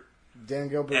Gilbert. Dan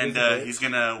Gilbert, And is a bitch. he's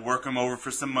going to work him over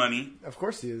for some money. Of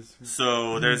course he is.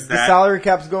 So there's The that. salary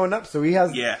cap's going up, so he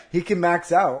has. Yeah. He can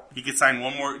max out. He could sign a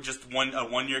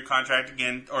 1 year contract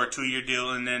again, or a 2-year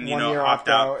deal, and then 1 year opt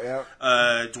out. Yep.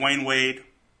 Dwayne Wade,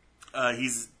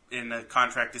 he's in a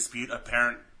contract dispute,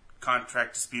 apparent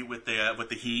contract dispute with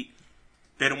the Heat.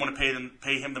 They don't want to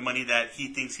pay him the money that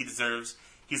he thinks he deserves.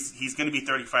 He's going to be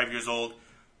 35 years old.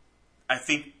 I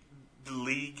think the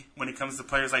league, when it comes to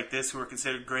players like this who are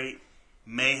considered great,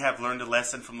 may have learned a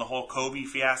lesson from the whole Kobe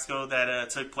fiasco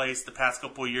that took place the past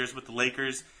couple of years with the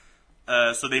Lakers.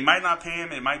 So they might not pay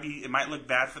him. It might look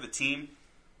bad for the team,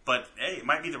 but hey, it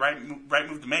might be the right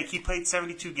move to make. He played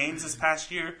 72 games this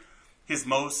past year, his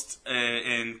most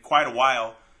in quite a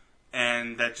while,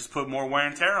 and that just put more wear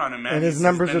and tear on him. Man, And his He's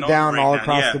numbers been are known to down break all down.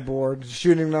 across Yeah. the board.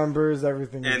 Shooting numbers,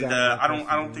 everything. Is And down all I across the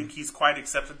don't board. think he's quite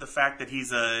accepted the fact that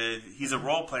he's a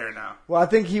role player now. Well, I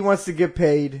think he wants to get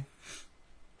paid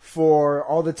for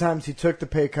all the times he took the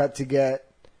pay cut to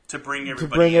Bring to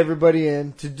everybody bring in. everybody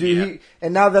in to do. Yeah.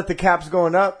 And now that the cap's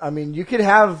going up, I mean, you could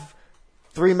have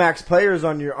 3 max players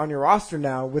on your roster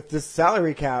now with this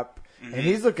salary cap, Mm-hmm. and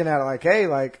he's looking at it like, hey,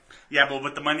 like Yeah, but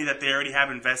with the money that they already have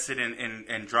invested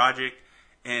in Dragic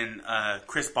and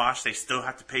Chris Bosh, they still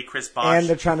have to pay Chris Bosh. And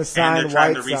they're trying to sign And they're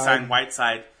trying to Whiteside. re-sign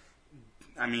Whiteside.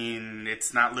 I mean,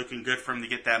 it's not looking good for him to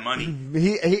get that money.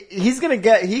 he's gonna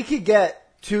get. He could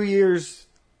get 2 years,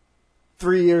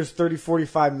 3 years,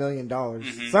 $30-45 million.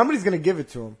 Mm-hmm. Somebody's gonna give it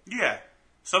to him. Yeah.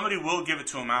 Somebody will give it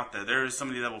to him out there. There is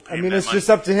somebody that will pay I him mean, that it's money. just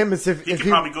up to him. It's He if could he.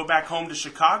 probably go back home to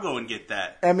Chicago and get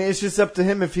that. I mean, it's just up to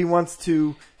him if he wants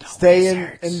to stay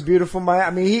in beautiful Miami.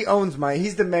 I mean, he owns Miami.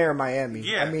 He's the mayor of Miami.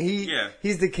 Yeah, I mean,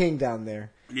 he's the king down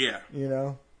there. Yeah. You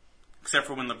know. Except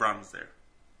for when LeBron was there.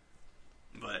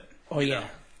 But Oh, yeah.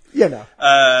 You know.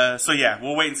 so yeah,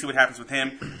 we'll wait and see what happens with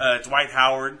him. Dwight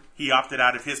Howard, he opted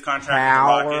out of his contract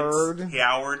Howard. with the Rockets.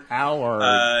 Howard.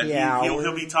 Howard.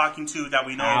 He'll be talking to that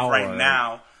we know of right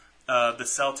now, the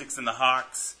Celtics and the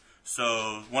Hawks.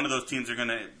 So one of those teams are going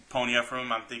to pony up for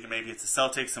him. I'm thinking maybe it's the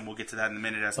Celtics, and we'll get to that in a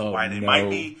minute as to why they might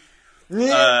be.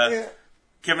 Yeah.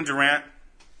 Kevin Durant,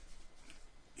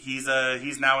 he's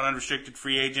now an unrestricted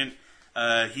free agent.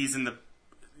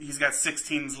 He's got 6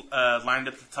 teams lined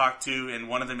up to talk to, and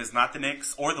one of them is not the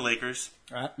Knicks or the Lakers.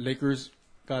 Lakers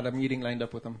got a meeting lined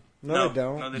up with them. No, they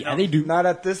don't. No, they Yeah, don't. they do. Not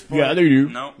at this point. Yeah, they do.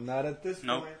 No, Not at this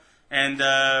nope. point. And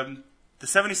the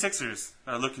 76ers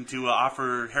are looking to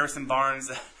offer Harrison Barnes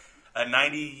a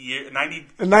 90 A 90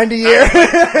 year. a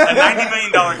 $90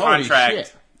 million Holy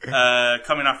contract shit.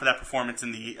 coming off of that performance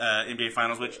in the NBA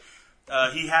Finals, which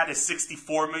he had a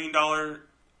 $64 million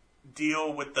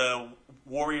deal with the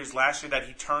Warriors last year that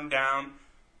he turned down.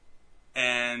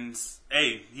 And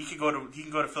hey, he can go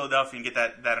to Philadelphia and get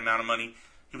that amount of money.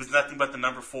 He was nothing but the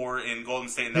number 4 in Golden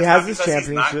State, and that's has not his because he's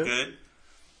not championship. good.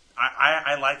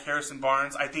 I like Harrison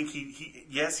Barnes. I think he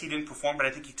didn't perform, but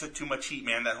I think he took too much heat,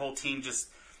 man. That whole team just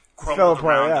Fell crumbled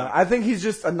apart, around yeah. him. I think he's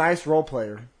just a nice role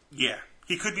player. Yeah,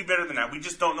 he could be better than that. We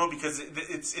just don't know because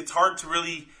it's hard to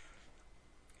really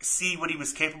see what he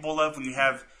was capable of when you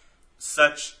have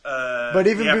such. But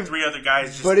even you have three other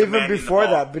guys. Just but even demanding before the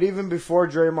ball. that, but even before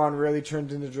Draymond really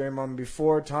turned into Draymond,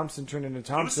 before Thompson turned into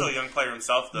Thompson, He was still a young player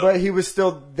himself, though. but he was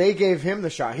still. They gave him the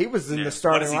shot. He was in Yeah. the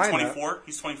starting What is he, lineup. 24?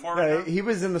 He's 24 right, Right, now? he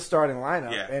was in the starting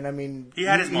lineup, Yeah. and I mean, He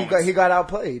had his moments. he got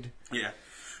outplayed. Yeah.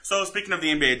 So speaking of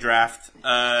the NBA draft,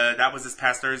 that was this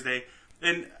past Thursday,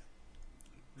 and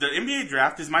the NBA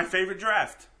draft is my favorite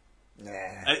draft. Nah.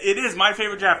 It is my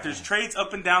favorite draft. There's trades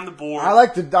up and down the board. I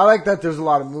like that. There's a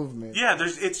lot of movement. Yeah,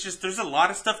 there's a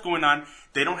lot of stuff going on.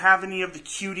 They don't have any of the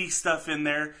cutie stuff in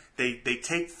there. They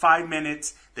take 5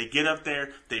 minutes. They get up there.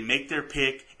 They make their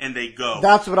pick and they go.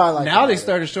 That's what I like. Now about they it.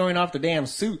 started showing off the damn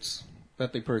suits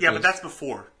that they purchased. Yeah, but that's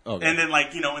before. Okay. And then,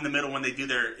 like, you know, in the middle when they do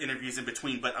their interviews in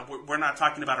between. But we're not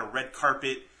talking about a red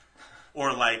carpet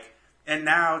or like. And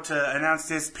now to announce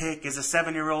this pick is a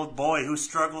 7-year-old boy who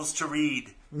struggles to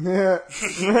read. Yeah.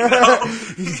 You know?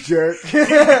 He's jerk.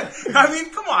 I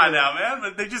mean, come on now, man.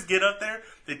 But they just get up there,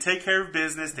 they take care of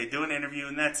business, they do an interview,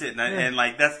 and that's it. And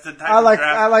like that's the type of draft.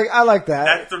 I like that.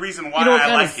 That's the reason why You know what I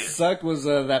kind like of it. sucked was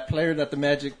that player that the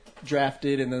Magic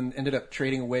drafted and then ended up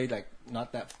trading away, like,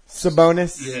 not that.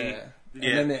 Sabonis. Yeah.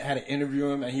 Yeah. And then they had to interview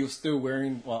him, and he was still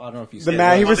wearing. Well, I don't know if you The said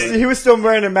man, it, he was still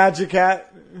wearing a Magic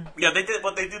hat. Yeah, they did.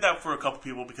 Well, they do that for a couple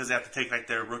people because they have to take like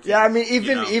their rookie. Yeah, I mean,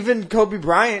 you know. even Kobe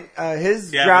Bryant,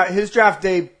 his Yeah, but- his draft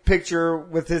day picture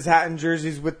with his hat and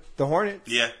jerseys with the Hornets.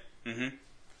 Yeah.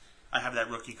 I have that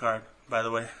rookie card, by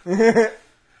the way.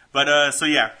 But so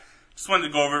yeah, just wanted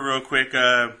to go over it real quick.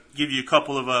 Give you a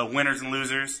couple of winners and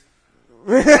losers.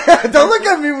 Don't look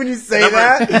at me when you say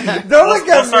that. Don't look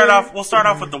at me. We'll start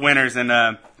off with the winners, and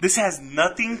this has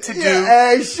nothing to do.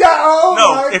 Yeah, hey, shut up!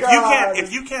 No, my God.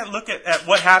 if you can't look at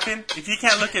what happened, if you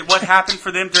can't look at what happened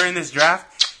for them during this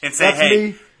draft and say, That's hey,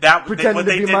 me what pretending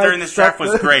they to be did Mike, during this draft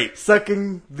was great.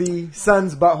 Sucking the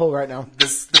Suns' butthole right now. The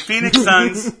Phoenix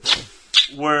Suns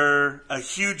were a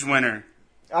huge winner.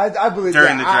 I believe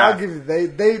During that. the draft. I'll give you.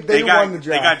 They won the draft.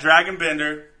 They got Dragan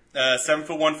Bender,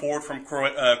 7'1" forward from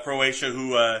Croatia,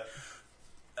 who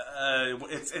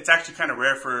it's actually kind of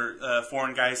rare for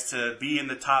foreign guys to be in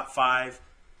the top 5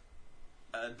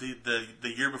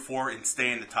 the year before and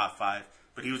stay in the top 5.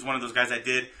 But he was one of those guys that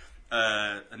did.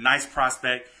 A nice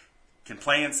prospect, can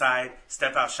play inside,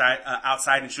 step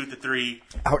outside and shoot the 3.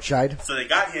 Outside. So they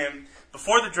got him.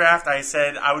 Before the draft, I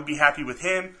said I would be happy with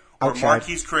him or Outside.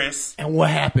 Marquise Chris. And what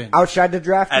happened? Outside the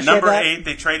draft. At you said number that? 8,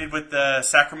 they traded with the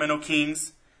Sacramento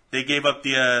Kings. They gave up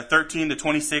the 13 to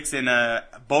 26 in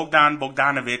Bogdan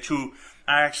Bogdanovic, who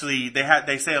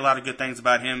they say a lot of good things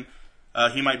about him.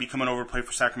 He might be coming over to play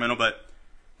for Sacramento, but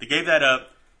they gave that up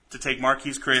to take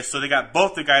Marquise Chris. So they got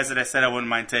both the guys that I said I wouldn't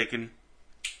mind taking.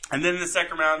 And then in the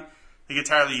second round, they get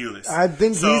Tyler Ulis. I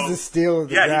think he's the steal of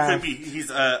the draft. Yeah, he could be. He's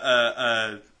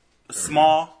a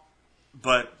small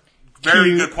but very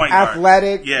Cute, good point guard.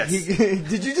 athletic. Yes.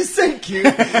 Did you just say cute?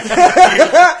 And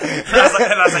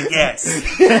I was like, yes.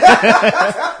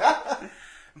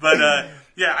 But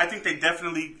yeah, I think they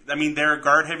definitely. I mean, they're a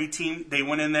guard-heavy team. They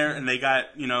went in there and they got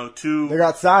two. They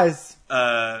got size.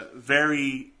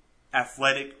 Very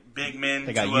athletic big men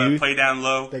They got to youth. play down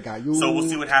low. They got youth. So we'll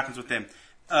see what happens with them.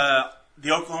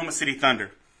 The Oklahoma City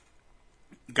Thunder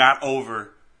got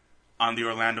over on the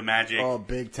Orlando Magic. Oh,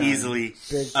 big time. Easily.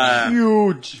 Big time.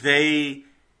 Huge. They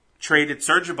traded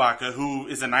Serge Ibaka, who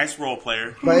is a nice role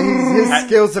player. But his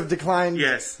skills have declined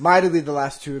Yes. mightily the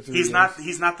last 2 or 3 years.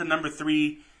 He's not the number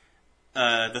 3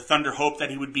 the Thunder hoped that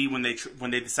he would be when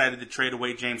they decided to trade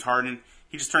away James Harden.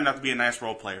 He just turned out to be a nice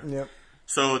role player. Yep.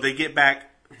 So they get back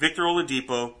Victor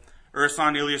Oladipo,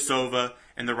 Ersan Ilyasova,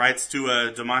 and the rights to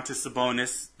Domantas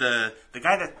Sabonis, the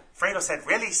guy that Fredo said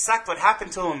really sucked. What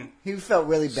happened to him? He felt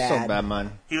really So bad. bad,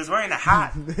 man. He was wearing a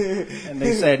hat. And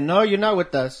they said, no, you're not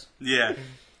with us. Yeah.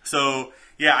 So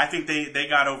yeah, I think they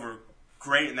got over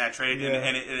great in that trade. Yeah.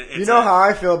 And it's You know how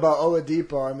I feel about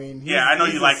Oladipo. I mean, Yeah, I know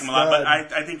he's you like him a lot, but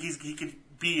stud. I think he could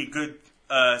be a good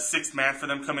sixth man for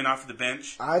them coming off the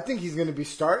bench. I think he's going to be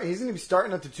starting. He's going to be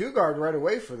starting at the 2 guard right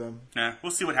away for them. Yeah,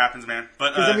 we'll see what happens, man.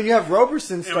 But Because I mean, you have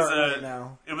Roberson it was starting a right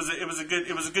now. it was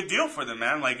a good deal for them,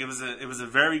 man. Like it was a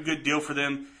very good deal for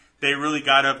them. They really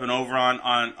got up and over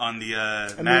on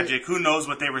the Magic. Who knows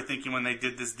what they were thinking when they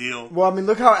did this deal? Well, I mean,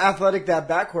 look how athletic that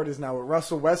backcourt is now with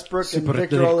Russell Westbrook Super and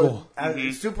Victor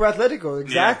atletico. Super atletico,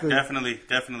 exactly. Yeah,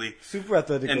 definitely. Super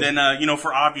athletic. And then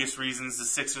for obvious reasons, the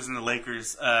Sixers and the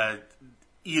Lakers.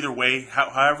 Either way,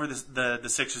 however the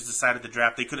Sixers decided to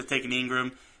draft, they could have taken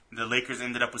Ingram. The Lakers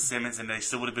ended up with Simmons, and they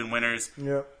still would have been winners.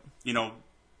 Yep.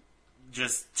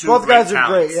 Just two Both great guys are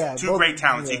talents. great, yeah. Two Both- great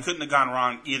talents. yeah. You couldn't have gone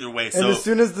wrong either way. And So, as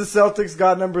soon as the Celtics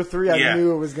got number 3, I Yeah.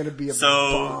 knew it was going to be a so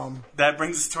bomb. that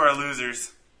brings us to our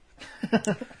losers.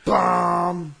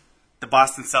 Bomb. the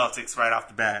Boston Celtics right off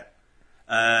the bat.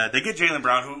 They get Jaylen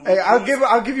Brown. Hey,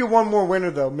 I'll give you one more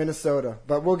winner though, Minnesota.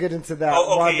 But we'll get into that.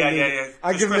 Oh, okay, yeah.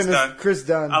 I'll give Chris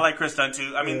Dunn. I like Chris Dunn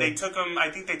too. I mean, they took him. I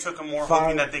think they took him more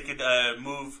hoping that they could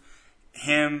move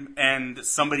him and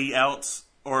somebody else,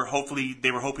 or hopefully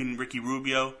they were hoping Ricky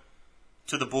Rubio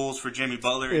to the Bulls for Jimmy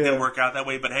Butler. It didn't work out that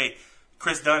way, but hey.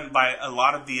 Chris Dunn, by a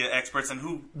lot of the experts,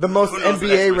 and the most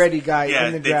NBA ready guy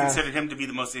in the draft. Yeah, they considered him to be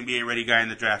the most NBA ready guy in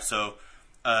the draft. So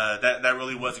that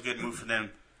really was a good move for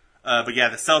them. But yeah,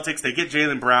 the Celtics, they get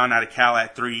Jaylen Brown out of Cal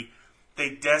at 3.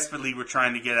 They desperately were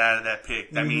trying to get out of that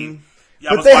pick. I mean,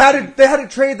 but they had a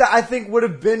trade that I think would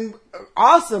have been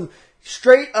awesome.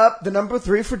 Straight up the number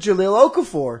 3 for Jahlil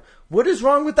Okafor. What is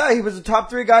wrong with that? He was a top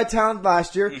 3 guy talent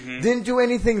last year. Didn't do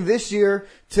anything this year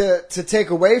to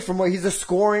take away from what he's a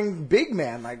scoring big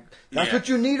man. Like that's what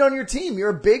you need on your team.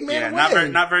 You're a big man. Yeah,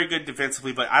 not very good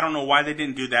defensively, but I don't know why they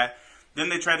didn't do that. Then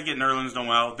they tried to get Nerlens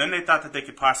Noel. Then they thought that they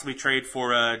could possibly trade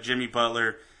for Jimmy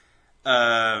Butler.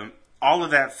 All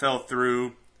of that fell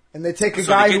through. And they take a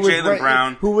guy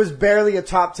who was barely a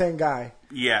top 10 guy.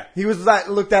 Yeah, he was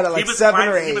looked at like 7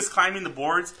 or 8. He was climbing the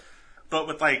boards, but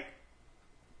with like.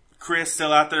 Chris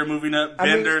still out there moving up.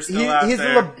 Bender still out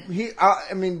there.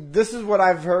 I mean, this is what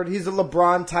I've heard. He's a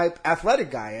LeBron type athletic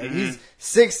guy. He's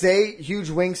 6'8", huge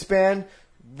wingspan,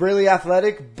 really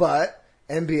athletic, but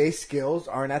NBA skills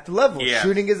aren't at the level. Yeah.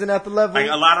 Shooting isn't at the level. Like,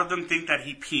 a lot of them think that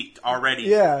he peaked already.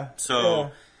 Yeah.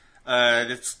 So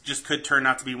this just could turn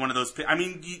out to be one of those. I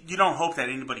mean, you don't hope that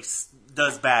anybody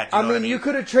does bad. You know what I mean, you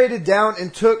could have traded down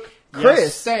and took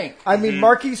Chris. Yes, I mean,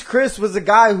 Marquise Chris was a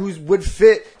guy who would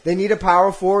fit. They need a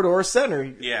power forward or a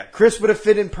center. Yeah. Chris would have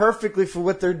fit in perfectly for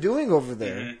what they're doing over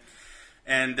there.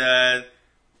 And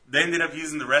they ended up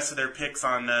using the rest of their picks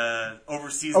on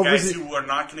overseas guys who are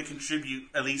not going to contribute,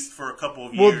 at least for a couple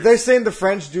of years. Well, they're saying the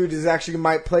French dude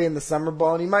might play in the summer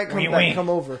ball, and he might come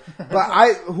over.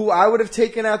 But who I would have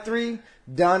taken at 3,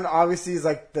 Dunn obviously is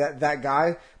like that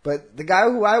guy. But the guy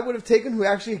who I would have taken, who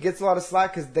actually gets a lot of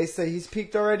slack because they say he's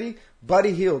peaked already,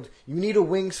 Buddy Hield. You need a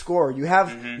wing scorer. You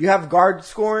have guard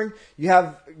scoring. You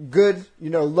have good,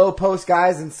 low post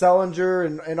guys and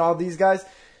Sellinger and all these guys.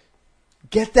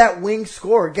 Get that wing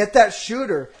scorer. Get that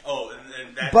shooter. Oh,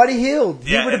 Buddy Hield.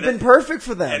 He would have been perfect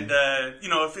for them. And,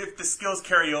 if the skills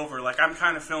carry over, like I'm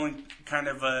kind of feeling kind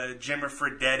of Jimmer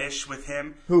Fredette-ish with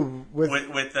him. Who?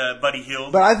 With Buddy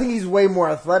Hield. But I think he's way more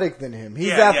athletic than him.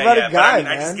 He's an athletic guy,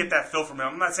 man. I just get that feel from him.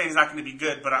 I'm not saying he's not going to be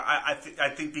good, but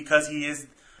I think because he is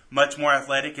much more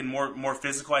athletic and more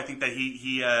physical, I think that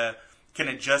he can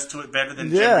adjust to it better than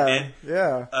Jimmer did.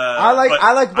 Yeah. I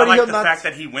like Buddy Hield. The fact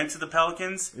that he went to the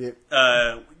Pelicans. Yep.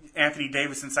 Anthony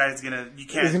Davis inside is gonna.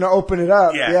 He's gonna open it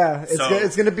up. Yeah.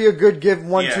 It's gonna be a good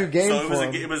 1-2 game for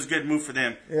him. It was a good move for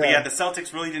them. Yeah. But the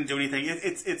Celtics really didn't do anything.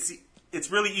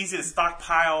 It's really easy to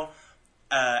stockpile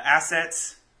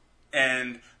assets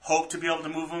and hope to be able to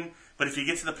move them. But if you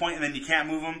get to the point and then you can't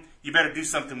move them, you better do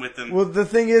something with them. Well, the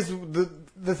thing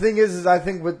is, I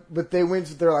think what they win,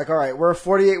 they're like, all right, we're a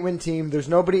 48-win team. There's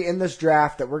nobody in this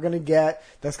draft that we're going to get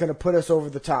that's going to put us over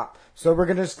the top. So we're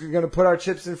going to put our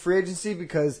chips in free agency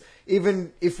because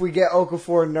even if we get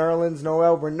Okafor, Nerlens,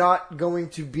 Noel, we're not going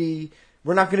to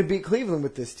beat Cleveland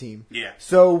with this team. Yeah.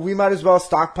 So we might as well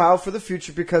stockpile for the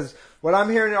future because what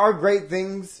I'm hearing are great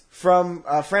things from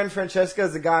Fran Francesca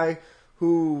is a guy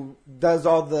who does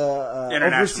all the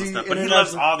international stuff, but he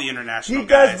loves all the international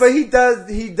guys.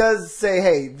 He does say,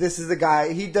 "Hey, this is the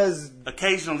guy." He does.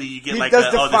 Occasionally, you get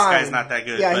this guy's not that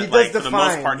good. Yeah, but he does define. For the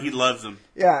most part, he loves them.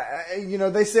 Yeah,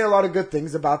 they say a lot of good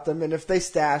things about them, and if they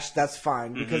stash, that's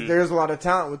fine because there's a lot of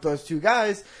talent with those two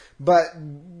guys. But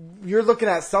you're looking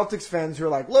at Celtics fans who are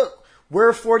like, "Look, we're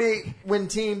a 48-win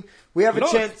team. We have a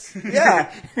chance."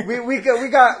 Yeah, we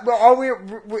got. Well,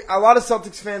 a lot of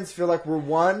Celtics fans feel like we're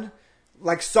one.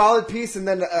 Like solid piece and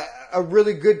then a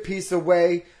really good piece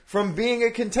away from being a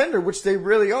contender, which they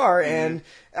really are. And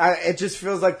it just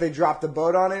feels like they dropped the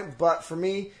boat on it. But for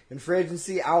me, in free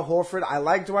agency, Al Horford, I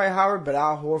like Dwight Howard, but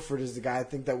Al Horford is the guy I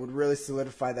think that would really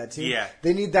solidify that team. Yeah.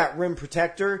 They need that rim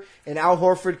protector, and Al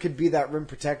Horford could be that rim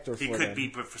protector for them. He could be,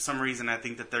 but for some reason I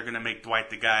think that they're going to make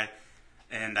Dwight the guy.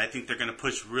 And I think they're going to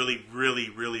push really, really,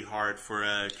 really hard for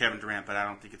Kevin Durant, but I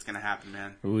don't think it's going to happen,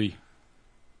 man. Oui.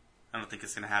 I don't think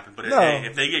it's going to happen. But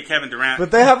if they get Kevin Durant,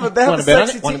 but they have a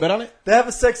sexy team. Want to bet on it? They have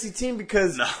a sexy team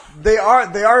because they are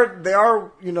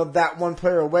that one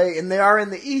player away, and they are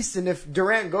in the East. And if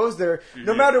Durant goes there,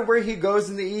 no matter where he goes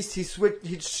in the East, he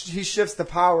shifts the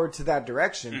power to that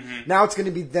direction. Now it's going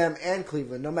to be them and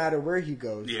Cleveland, no matter where he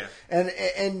goes. Yeah.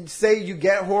 And say you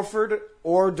get Horford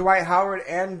or Dwight Howard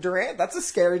and Durant, that's a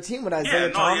scary team with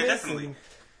Isaiah Thomas. Yeah, definitely.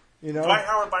 You know, Dwight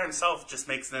Howard by himself just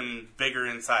makes them bigger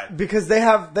inside. because they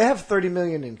have $30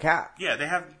 million in cap.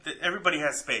 Yeah, everybody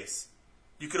has space.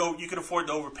 You could afford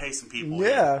to overpay some people.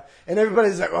 Yeah, and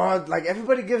everybody's like, oh, like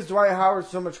everybody gives Dwight Howard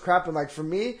so much crap, and like for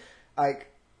me, like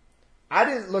I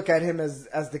didn't look at him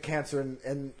as the cancer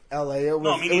in LA. It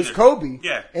was Kobe.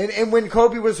 Yeah, and when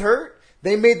Kobe was hurt,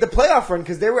 they made the playoff run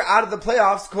because they were out of the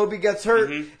playoffs. Kobe gets hurt,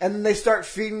 and then they start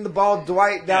feeding the ball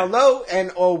Dwight down low,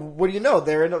 and what do you know?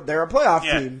 They're a playoff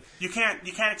team. You can't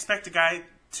expect a guy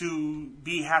to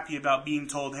be happy about being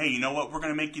told, hey, you know what? We're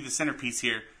going to make you the centerpiece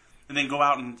here, and then go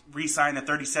out and re-sign a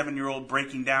 37-year-old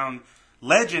breaking down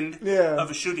legend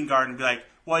of a shooting guard and be like,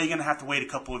 well, you're going to have to wait a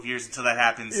couple of years until that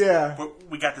happens. Yeah.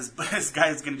 We got this guy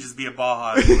is going to just be a ball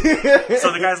hog.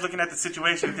 So the guy's looking at the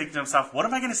situation and thinking to himself, what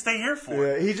am I going to stay here for?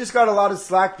 Yeah, he just got a lot of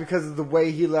slack because of the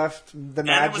way he left the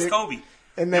Magic. And it was Kobe.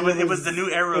 And then it was the new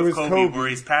era of Kobe where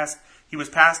he was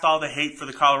past all the hate for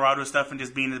the Colorado stuff and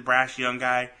just being a brash young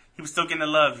guy. He was still getting the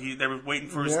love. They were waiting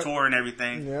for his tour and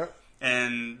everything. Yep.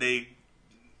 And they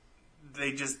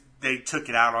took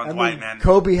it out on Dwight, man.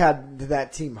 Kobe had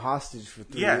that team hostage for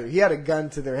 3 years. He had a gun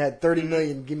to their head. $30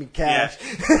 million, give me cash.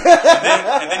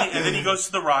 Yeah. and then he goes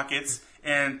to the Rockets,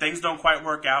 and things don't quite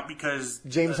work out because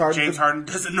James Harden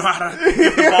doesn't know how to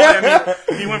get the ball. I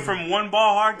mean, he went from one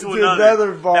ball hog to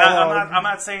another. I'm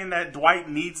not saying that Dwight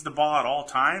needs the ball at all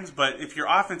times, but if your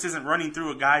offense isn't running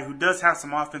through a guy who does have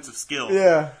some offensive skill,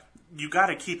 you got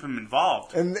to keep him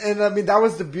involved. And I mean, that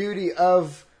was the beauty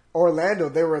of Orlando.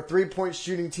 They were a 3-point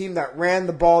shooting team that ran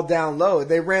the ball down low.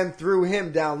 They ran through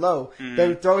him down low. They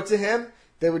would throw it to him.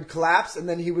 They would collapse, and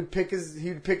then he'd pick his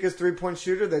 3-point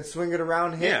shooter. They'd swing it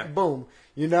around, hit, boom.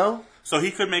 You know. So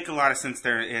he could make a lot of sense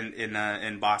there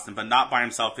in Boston, but not by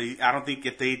himself. I don't think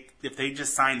if they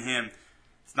just sign him,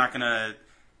 it's not gonna.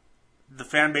 The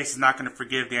fan base is not going to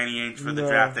forgive Danny Ainge for the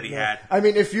draft that he had. I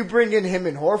mean, if you bring in him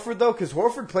and Horford, though, because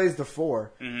Horford plays the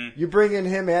 4. You bring in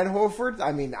him and Horford,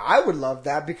 I mean, I would love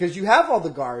that because you have all the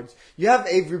guards. You have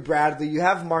Avery Bradley. You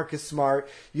have Marcus Smart.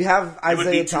 You have Isaiah Thomas. It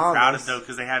would be too crowded, though,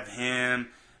 because they have him.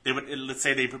 Let's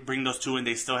say they bring those two and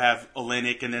they still have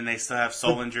Olynyk and then they still have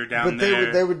Solinger down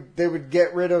there. They would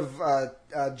get rid of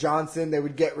Johnson. They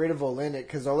would get rid of Olynyk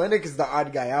because Olynyk is the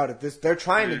odd guy out at this. They're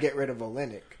trying to get rid of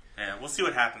Olynyk. Yeah, we'll see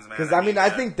what happens, man. Because I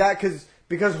think that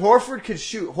because Horford could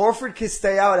shoot. Horford could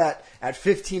stay out at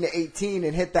 15 to 18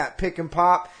 and hit that pick and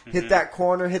pop, hit that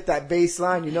corner, hit that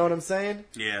baseline. You know what I'm saying?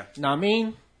 Yeah. Not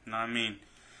mean.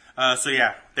 So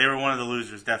yeah, they were one of the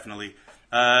losers, definitely.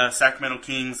 Sacramento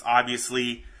Kings,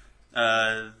 obviously,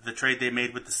 the trade they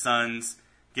made with the Suns,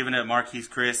 giving it Marquise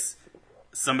Chris,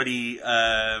 somebody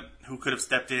who could have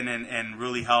stepped in and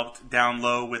really helped down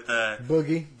low with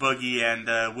Boogie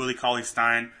and Willie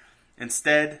Cauley-Stein.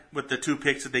 Instead, with the 2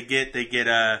 picks that they get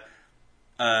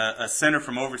a center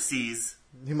from overseas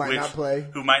who might not play.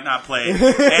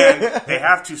 And they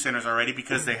have 2 centers already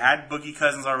because they had Boogie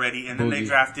Cousins already, and then they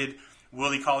drafted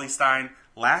Willie Cauley-Stein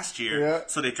last year. Yeah.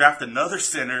 So they draft another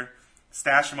center,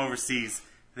 stash from overseas.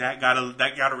 That got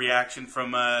a reaction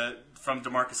from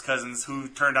DeMarcus Cousins, who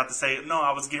turned out to say, "No,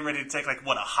 I was getting ready to take a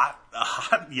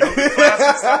hot yoga class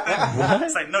or something." What?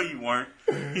 It's like, no, you weren't.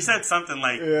 He said something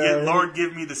like, "Lord,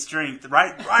 give me the strength."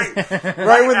 Right when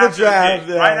the draft,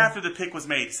 right after the pick was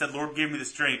made, he said, "Lord, give me the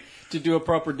strength to do a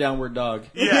proper downward dog."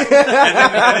 Yeah, and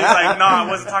then he's like, "No, I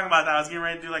wasn't talking about that. I was getting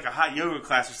ready to do a hot yoga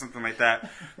class or something like that."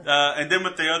 And then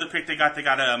with the other pick they got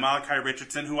Malachi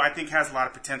Richardson, who I think has a lot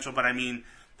of potential, but I mean,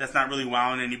 that's not really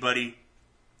wowing anybody.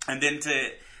 And then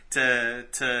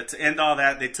to end all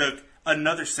that, they took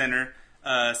another center,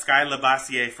 Sky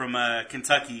Labassiere from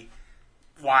Kentucky.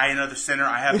 Why another center?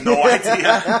 I have no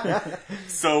idea.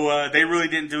 So they really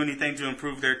didn't do anything to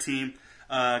improve their team.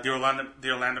 The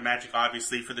Orlando Magic,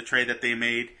 obviously, for the trade that they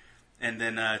made, and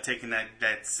then taking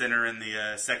that center in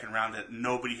the second round that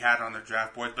nobody had on their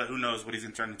draft board. But who knows what he's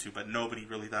going to turn into? But nobody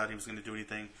really thought he was going to do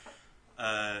anything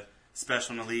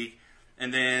special in the league.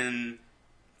 And then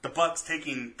the Bucks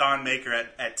taking Thon Maker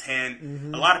at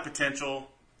 10. A lot of potential,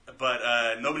 but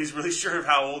nobody's really sure of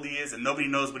how old he is, and nobody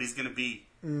knows what he's going to be.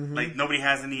 Nobody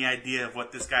has any idea of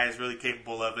what this guy is really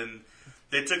capable of. And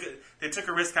they took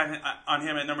a risk on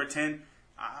him at number 10.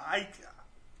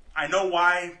 I know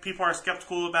why people are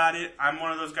skeptical about it. I'm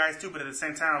one of those guys too, but at the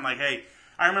same time, I'm like, hey,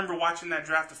 I remember watching that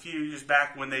draft a few years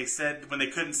back when they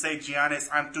couldn't say Giannis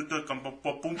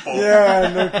Antetokounmpo.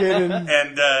 Yeah, no kidding.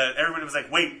 And everybody was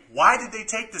like, wait, why did they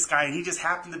take this guy? And he just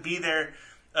happened to be there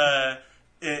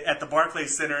at the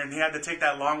Barclays Center, and he had to take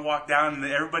that long walk down, and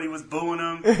everybody was booing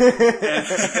him. and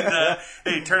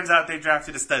it turns out they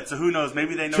drafted a stud. So who knows?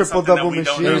 Maybe they know something that we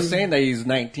don't know. They're saying that he's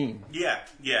 19. Yeah.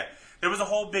 there was a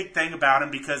whole big thing about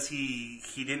him because he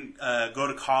didn't go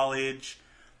to college,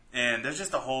 and there's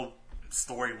just a whole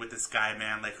story with this guy,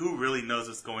 man. Like, who really knows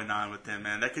what's going on with him,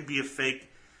 man? That could be a fake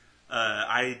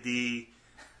ID.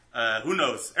 Who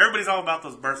knows? Everybody's all about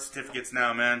those birth certificates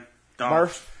now, man.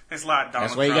 Birth. Thanks a lot, Donald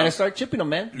That's why you Trump. gotta start chipping them,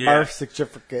 man. Yeah. Birth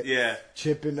certificate. Yeah.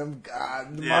 Chipping them.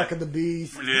 God, the Yeah. mark of the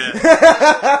beast. Yeah.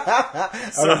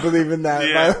 I don't believe in that.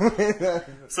 Yeah. By the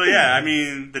way. So yeah, I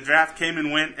mean, the draft came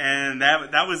and went, and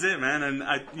that was it, man. And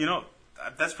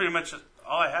that's pretty much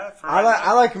all I have for.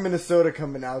 I like Minnesota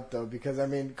coming out though, because I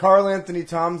mean, Karl Anthony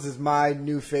Towns is my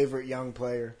new favorite young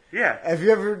player. Yeah. Have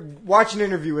you ever watched an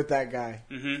interview with that guy?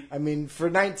 Mm-hmm. I mean, for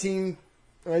 19,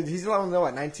 he's only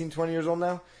what, 19, 20 years old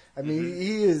now. I mean,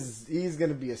 he's going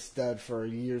to be a stud for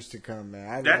years to come,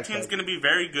 man. That team's going to be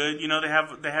very good. You know, they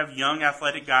have young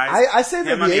athletic guys. I say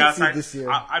they'll Him on be the 8th outside. seed this year.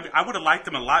 I would have liked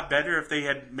them a lot better if they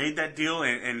had made that deal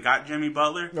and got Jimmy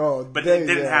Butler. Oh, but they- it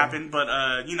didn't yeah. happen. But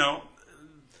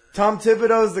Tom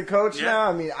Thibodeau is the coach Yeah. now.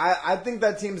 I mean, I think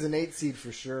that team's an 8th seed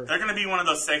for sure. they're going to be one of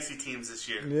those sexy teams this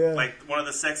year. Yeah. Like one of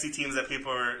the sexy teams that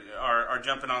people are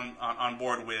jumping on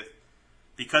board with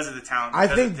because of the talent. I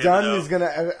because think of Dunn Thibodeau. is going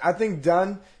to. I think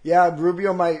Dunn. Yeah,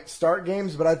 Rubio might start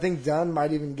games, but I think Dunn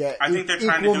might even get. I think they're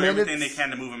trying to equal do everything they minutes.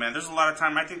 can to move him, man. There's a lot of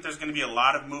time. I think there's going to be a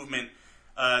lot of movement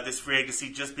this free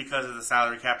agency just because of the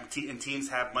salary cap, and teams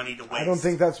have money to waste. I don't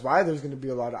think that's why there's going to be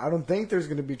a lot. I don't think there's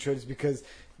going to be trades because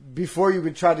before you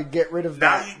would try to get rid of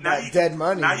that dead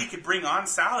money. Now you could bring on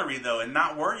salary though and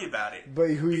not worry about it. But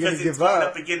who are you going because to it's give going up?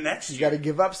 up again next You year. got to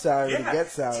give up salary to get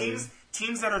salary.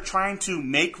 Teams that are trying to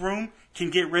make room can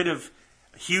get rid of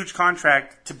a huge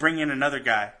contract to bring in another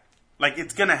guy. Like,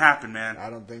 it's going to happen, man. I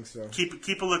don't think so.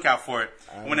 Keep a lookout for it.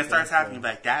 When it starts happening, you'll be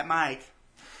like, that Mike.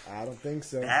 I don't think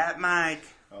so. That Mike.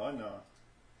 Oh no.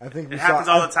 I think we It happens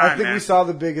all the I time, think man. we saw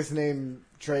the biggest name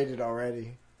traded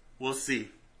already. We'll see.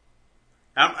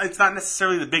 It's not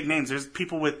necessarily the big names. There's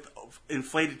people with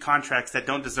inflated contracts that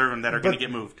don't deserve them that are going to get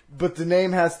moved. But the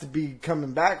name has to be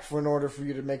coming back in order for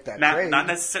you to make that trade. Not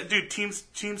necessarily. Dude,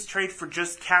 teams trade for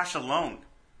just cash alone.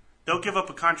 They'll give up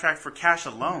a contract for cash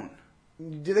alone.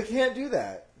 They can't do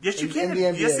that. Yes, you in can. the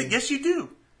NBA. Yes, you do.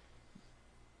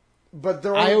 But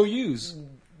they're IOUs.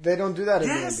 they don't do that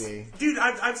Yes, in the NBA. dude.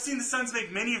 I've seen the Suns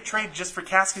make many of trades just for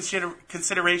cash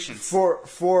considerations.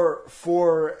 For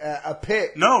a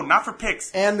pick No, not for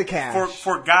picks. and the cash.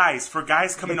 For guys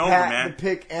coming over, man. The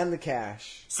pick and the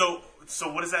cash. So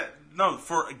what is that? No,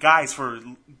 for guys, for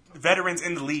veterans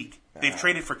in the league, they've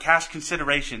traded for cash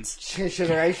considerations.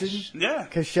 Considerations? Yeah,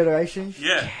 Considerations?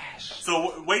 yeah.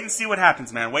 So wait and see what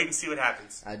happens, man. Wait and see what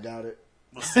happens. I doubt it.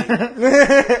 We'll see.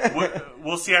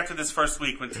 We'll see after this first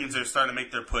week when teams are starting to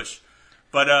make their push.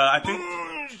 But I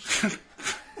think.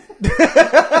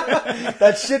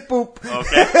 That shit poop.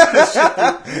 Okay.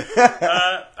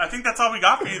 I think that's all we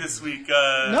got for you this week.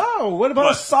 No, what about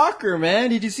What? soccer, man?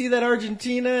 Did you see that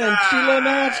Argentina and Chile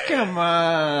match? Come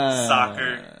on.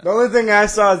 Soccer. The only thing I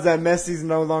saw is that Messi's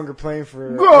no longer playing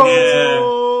for.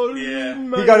 Goal! Yeah.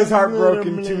 He got his heart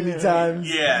broken too many times.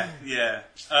 Yeah.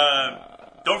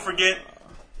 Don't forget,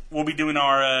 we'll be doing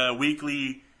our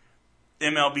weekly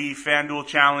MLB FanDuel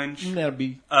challenge. That'll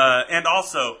be. And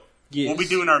also, Yes. we'll be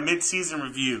doing our mid-season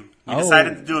review. We Oh.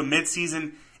 decided to do a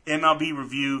mid-season MLB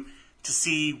review to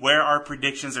see where our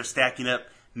predictions are stacking up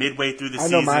midway through the I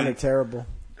season. know mine are terrible.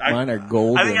 Mine are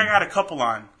golden. I think I got a couple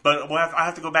on, but I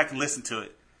have to go back and listen to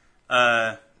it.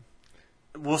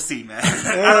 We'll see, man.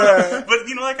 But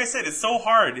like I said, it's so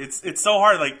hard. It's so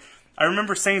hard. Like, I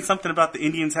remember saying something about the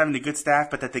Indians having a good staff,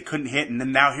 but that they couldn't hit, and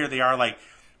then now here they are, like,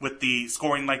 with the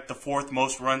scoring like the fourth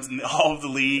most runs in all of the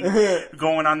league,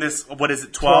 going on this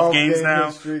 12 games game now,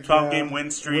 win streak 12 now. game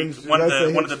win streak, Win streak. one of That's a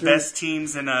the hit streak. best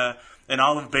teams in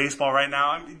all of baseball right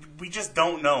now. I mean, we just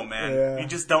don't know, man. Yeah. We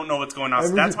just don't know what's going on. So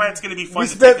And that's why it's going to be fun. We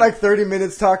to spent take like 30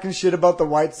 minutes talking shit about the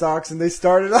White Sox, and they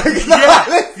started like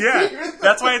yeah.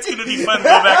 That's why it's going to be fun to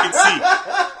go back and see.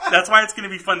 That's why it's going to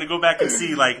be fun to go back and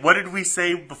see, like, what did we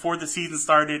say before the season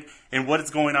started and what is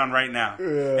going on right now.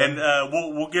 Yeah. And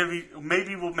we'll give you,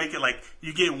 maybe we'll make it like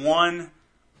you get one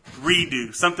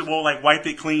redo. Something, we'll like wipe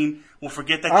it clean. We'll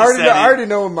forget that you said I it. already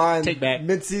know mine. Take back.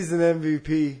 Mid-season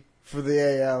MVP for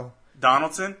the AL.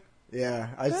 Donaldson, Yeah,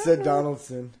 I said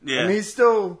Donaldson. Yeah. I mean, he's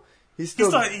starting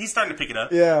to pick it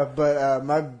up. Yeah, but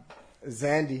my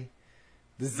Zandy,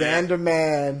 the Xander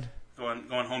man. Going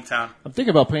hometown. I'm thinking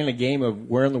about playing a game of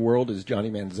where in the world is Johnny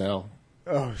Manziel?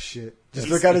 Oh shit! Just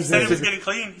He look at his said he was Instagram. getting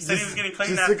clean. He said he was getting clean.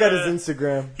 Just at look at the- his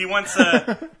Instagram, He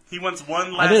wants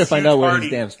one last I need to find huge out where party.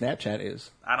 his damn Snapchat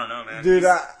is. I don't know, man. dude.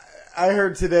 I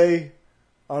heard today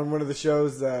on one of the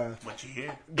shows. What'd you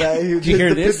hear? That he, Did you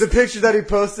hear this? The picture that he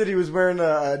posted, he was wearing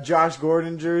a Josh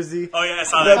Gordon jersey. Oh yeah, I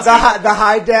saw that. The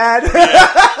high dad.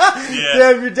 Yeah.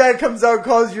 Damn, your dad comes out,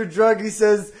 calls you a drug. He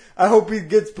says, "I hope he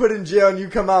gets put in jail," and you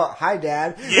come out, "Hi,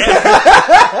 Dad."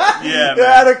 Yeah. Yeah, They're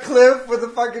man. at a cliff with a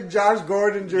fucking Josh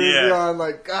Gordon jersey Yeah. on.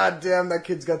 Like, god damn, that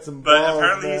kid's got some But balls,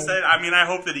 apparently man. he said, I mean, I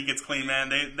hope that he gets clean, man.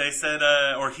 They said,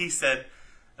 or he said,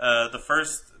 the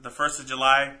 1st of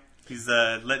July, he's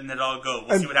letting it all go.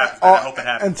 We'll see what happens, man. I hope it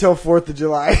happens. Until 4th of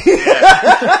July.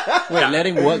 Wait,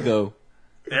 letting what go?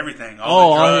 Everything.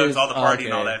 All the drugs, all the partying,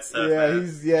 okay. all that stuff. Yeah,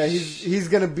 man. he's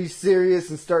gonna be serious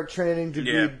and start training to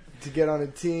get on a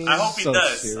team. I hope he So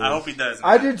does. serious. I hope he does.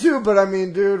 I do too, but I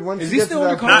mean, dude, once Is you he get still to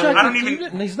under that contract? point, I don't with even-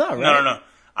 Cleveland? He's not, right? No.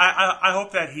 I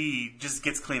hope that he just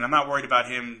gets clean. I'm not worried about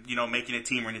him, making a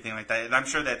team or anything like that. And I'm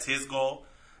sure that's his goal.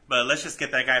 But let's just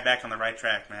get that guy back on the right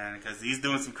track, man, because he's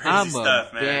doing some crazy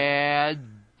stuff, man. Bad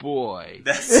boy.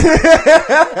 That's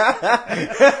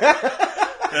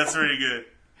pretty good.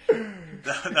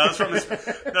 That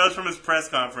was from his press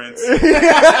conference.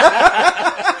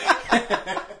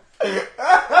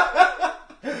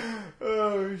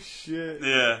 oh shit.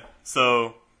 Yeah.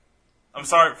 So I'm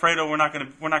sorry, Fredo. We're not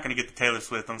gonna get to Taylor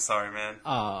Swift. I'm sorry, man.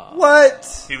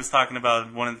 What? He was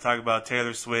wanting to talk about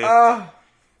Taylor Swift.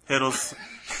 Hiddles.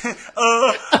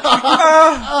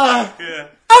 Yeah.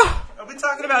 Are we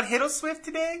talking about Hiddle Swift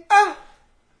today?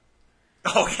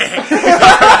 Okay. On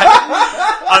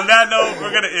that note,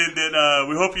 we're gonna end it.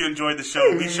 We hope you enjoyed the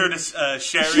show. Be sure to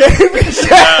share it.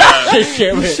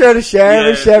 Be sure to share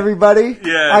it with everybody.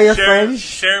 Yeah, All your share, friends.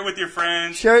 Share it with your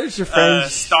friends. Share it with your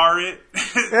friends. Star it.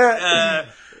 Yeah.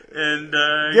 And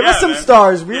Give us some man.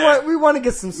 stars. We Yeah. want to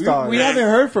get some stars. We haven't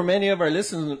heard from any of our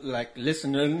listeners. Damn,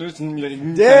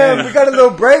 we got a little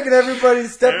break and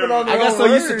everybody's stepping on their I got own so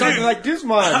used to words. talking like this,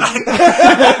 man. No,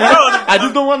 I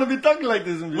just don't want to be talking like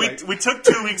this. And be like, we took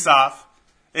 2 weeks off.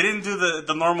 It didn't do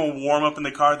the normal warm up in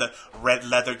the car, the red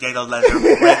leather, gator leather.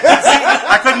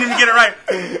 I couldn't even get it right.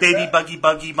 Baby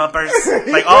buggy bumpers,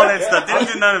 like all that stuff.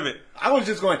 Didn't do none of it. I was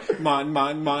just going, man. Did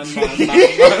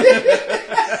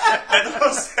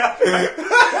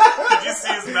you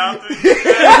see his mouth?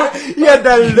 He had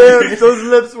that lip. Those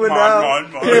lips went out.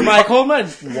 Here, Mike, hold my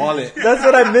wallet. That's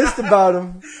what I missed about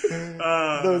him.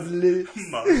 Those lips.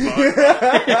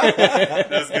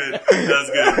 That's good.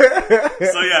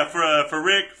 So yeah, for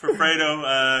Rick, for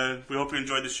Fredo, we hope you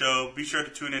enjoyed the show. Be sure to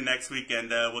tune in next week, and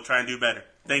we'll try and do better.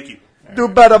 Thank you. Do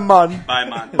better, man. Bye,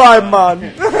 man. Bye,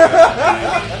 man.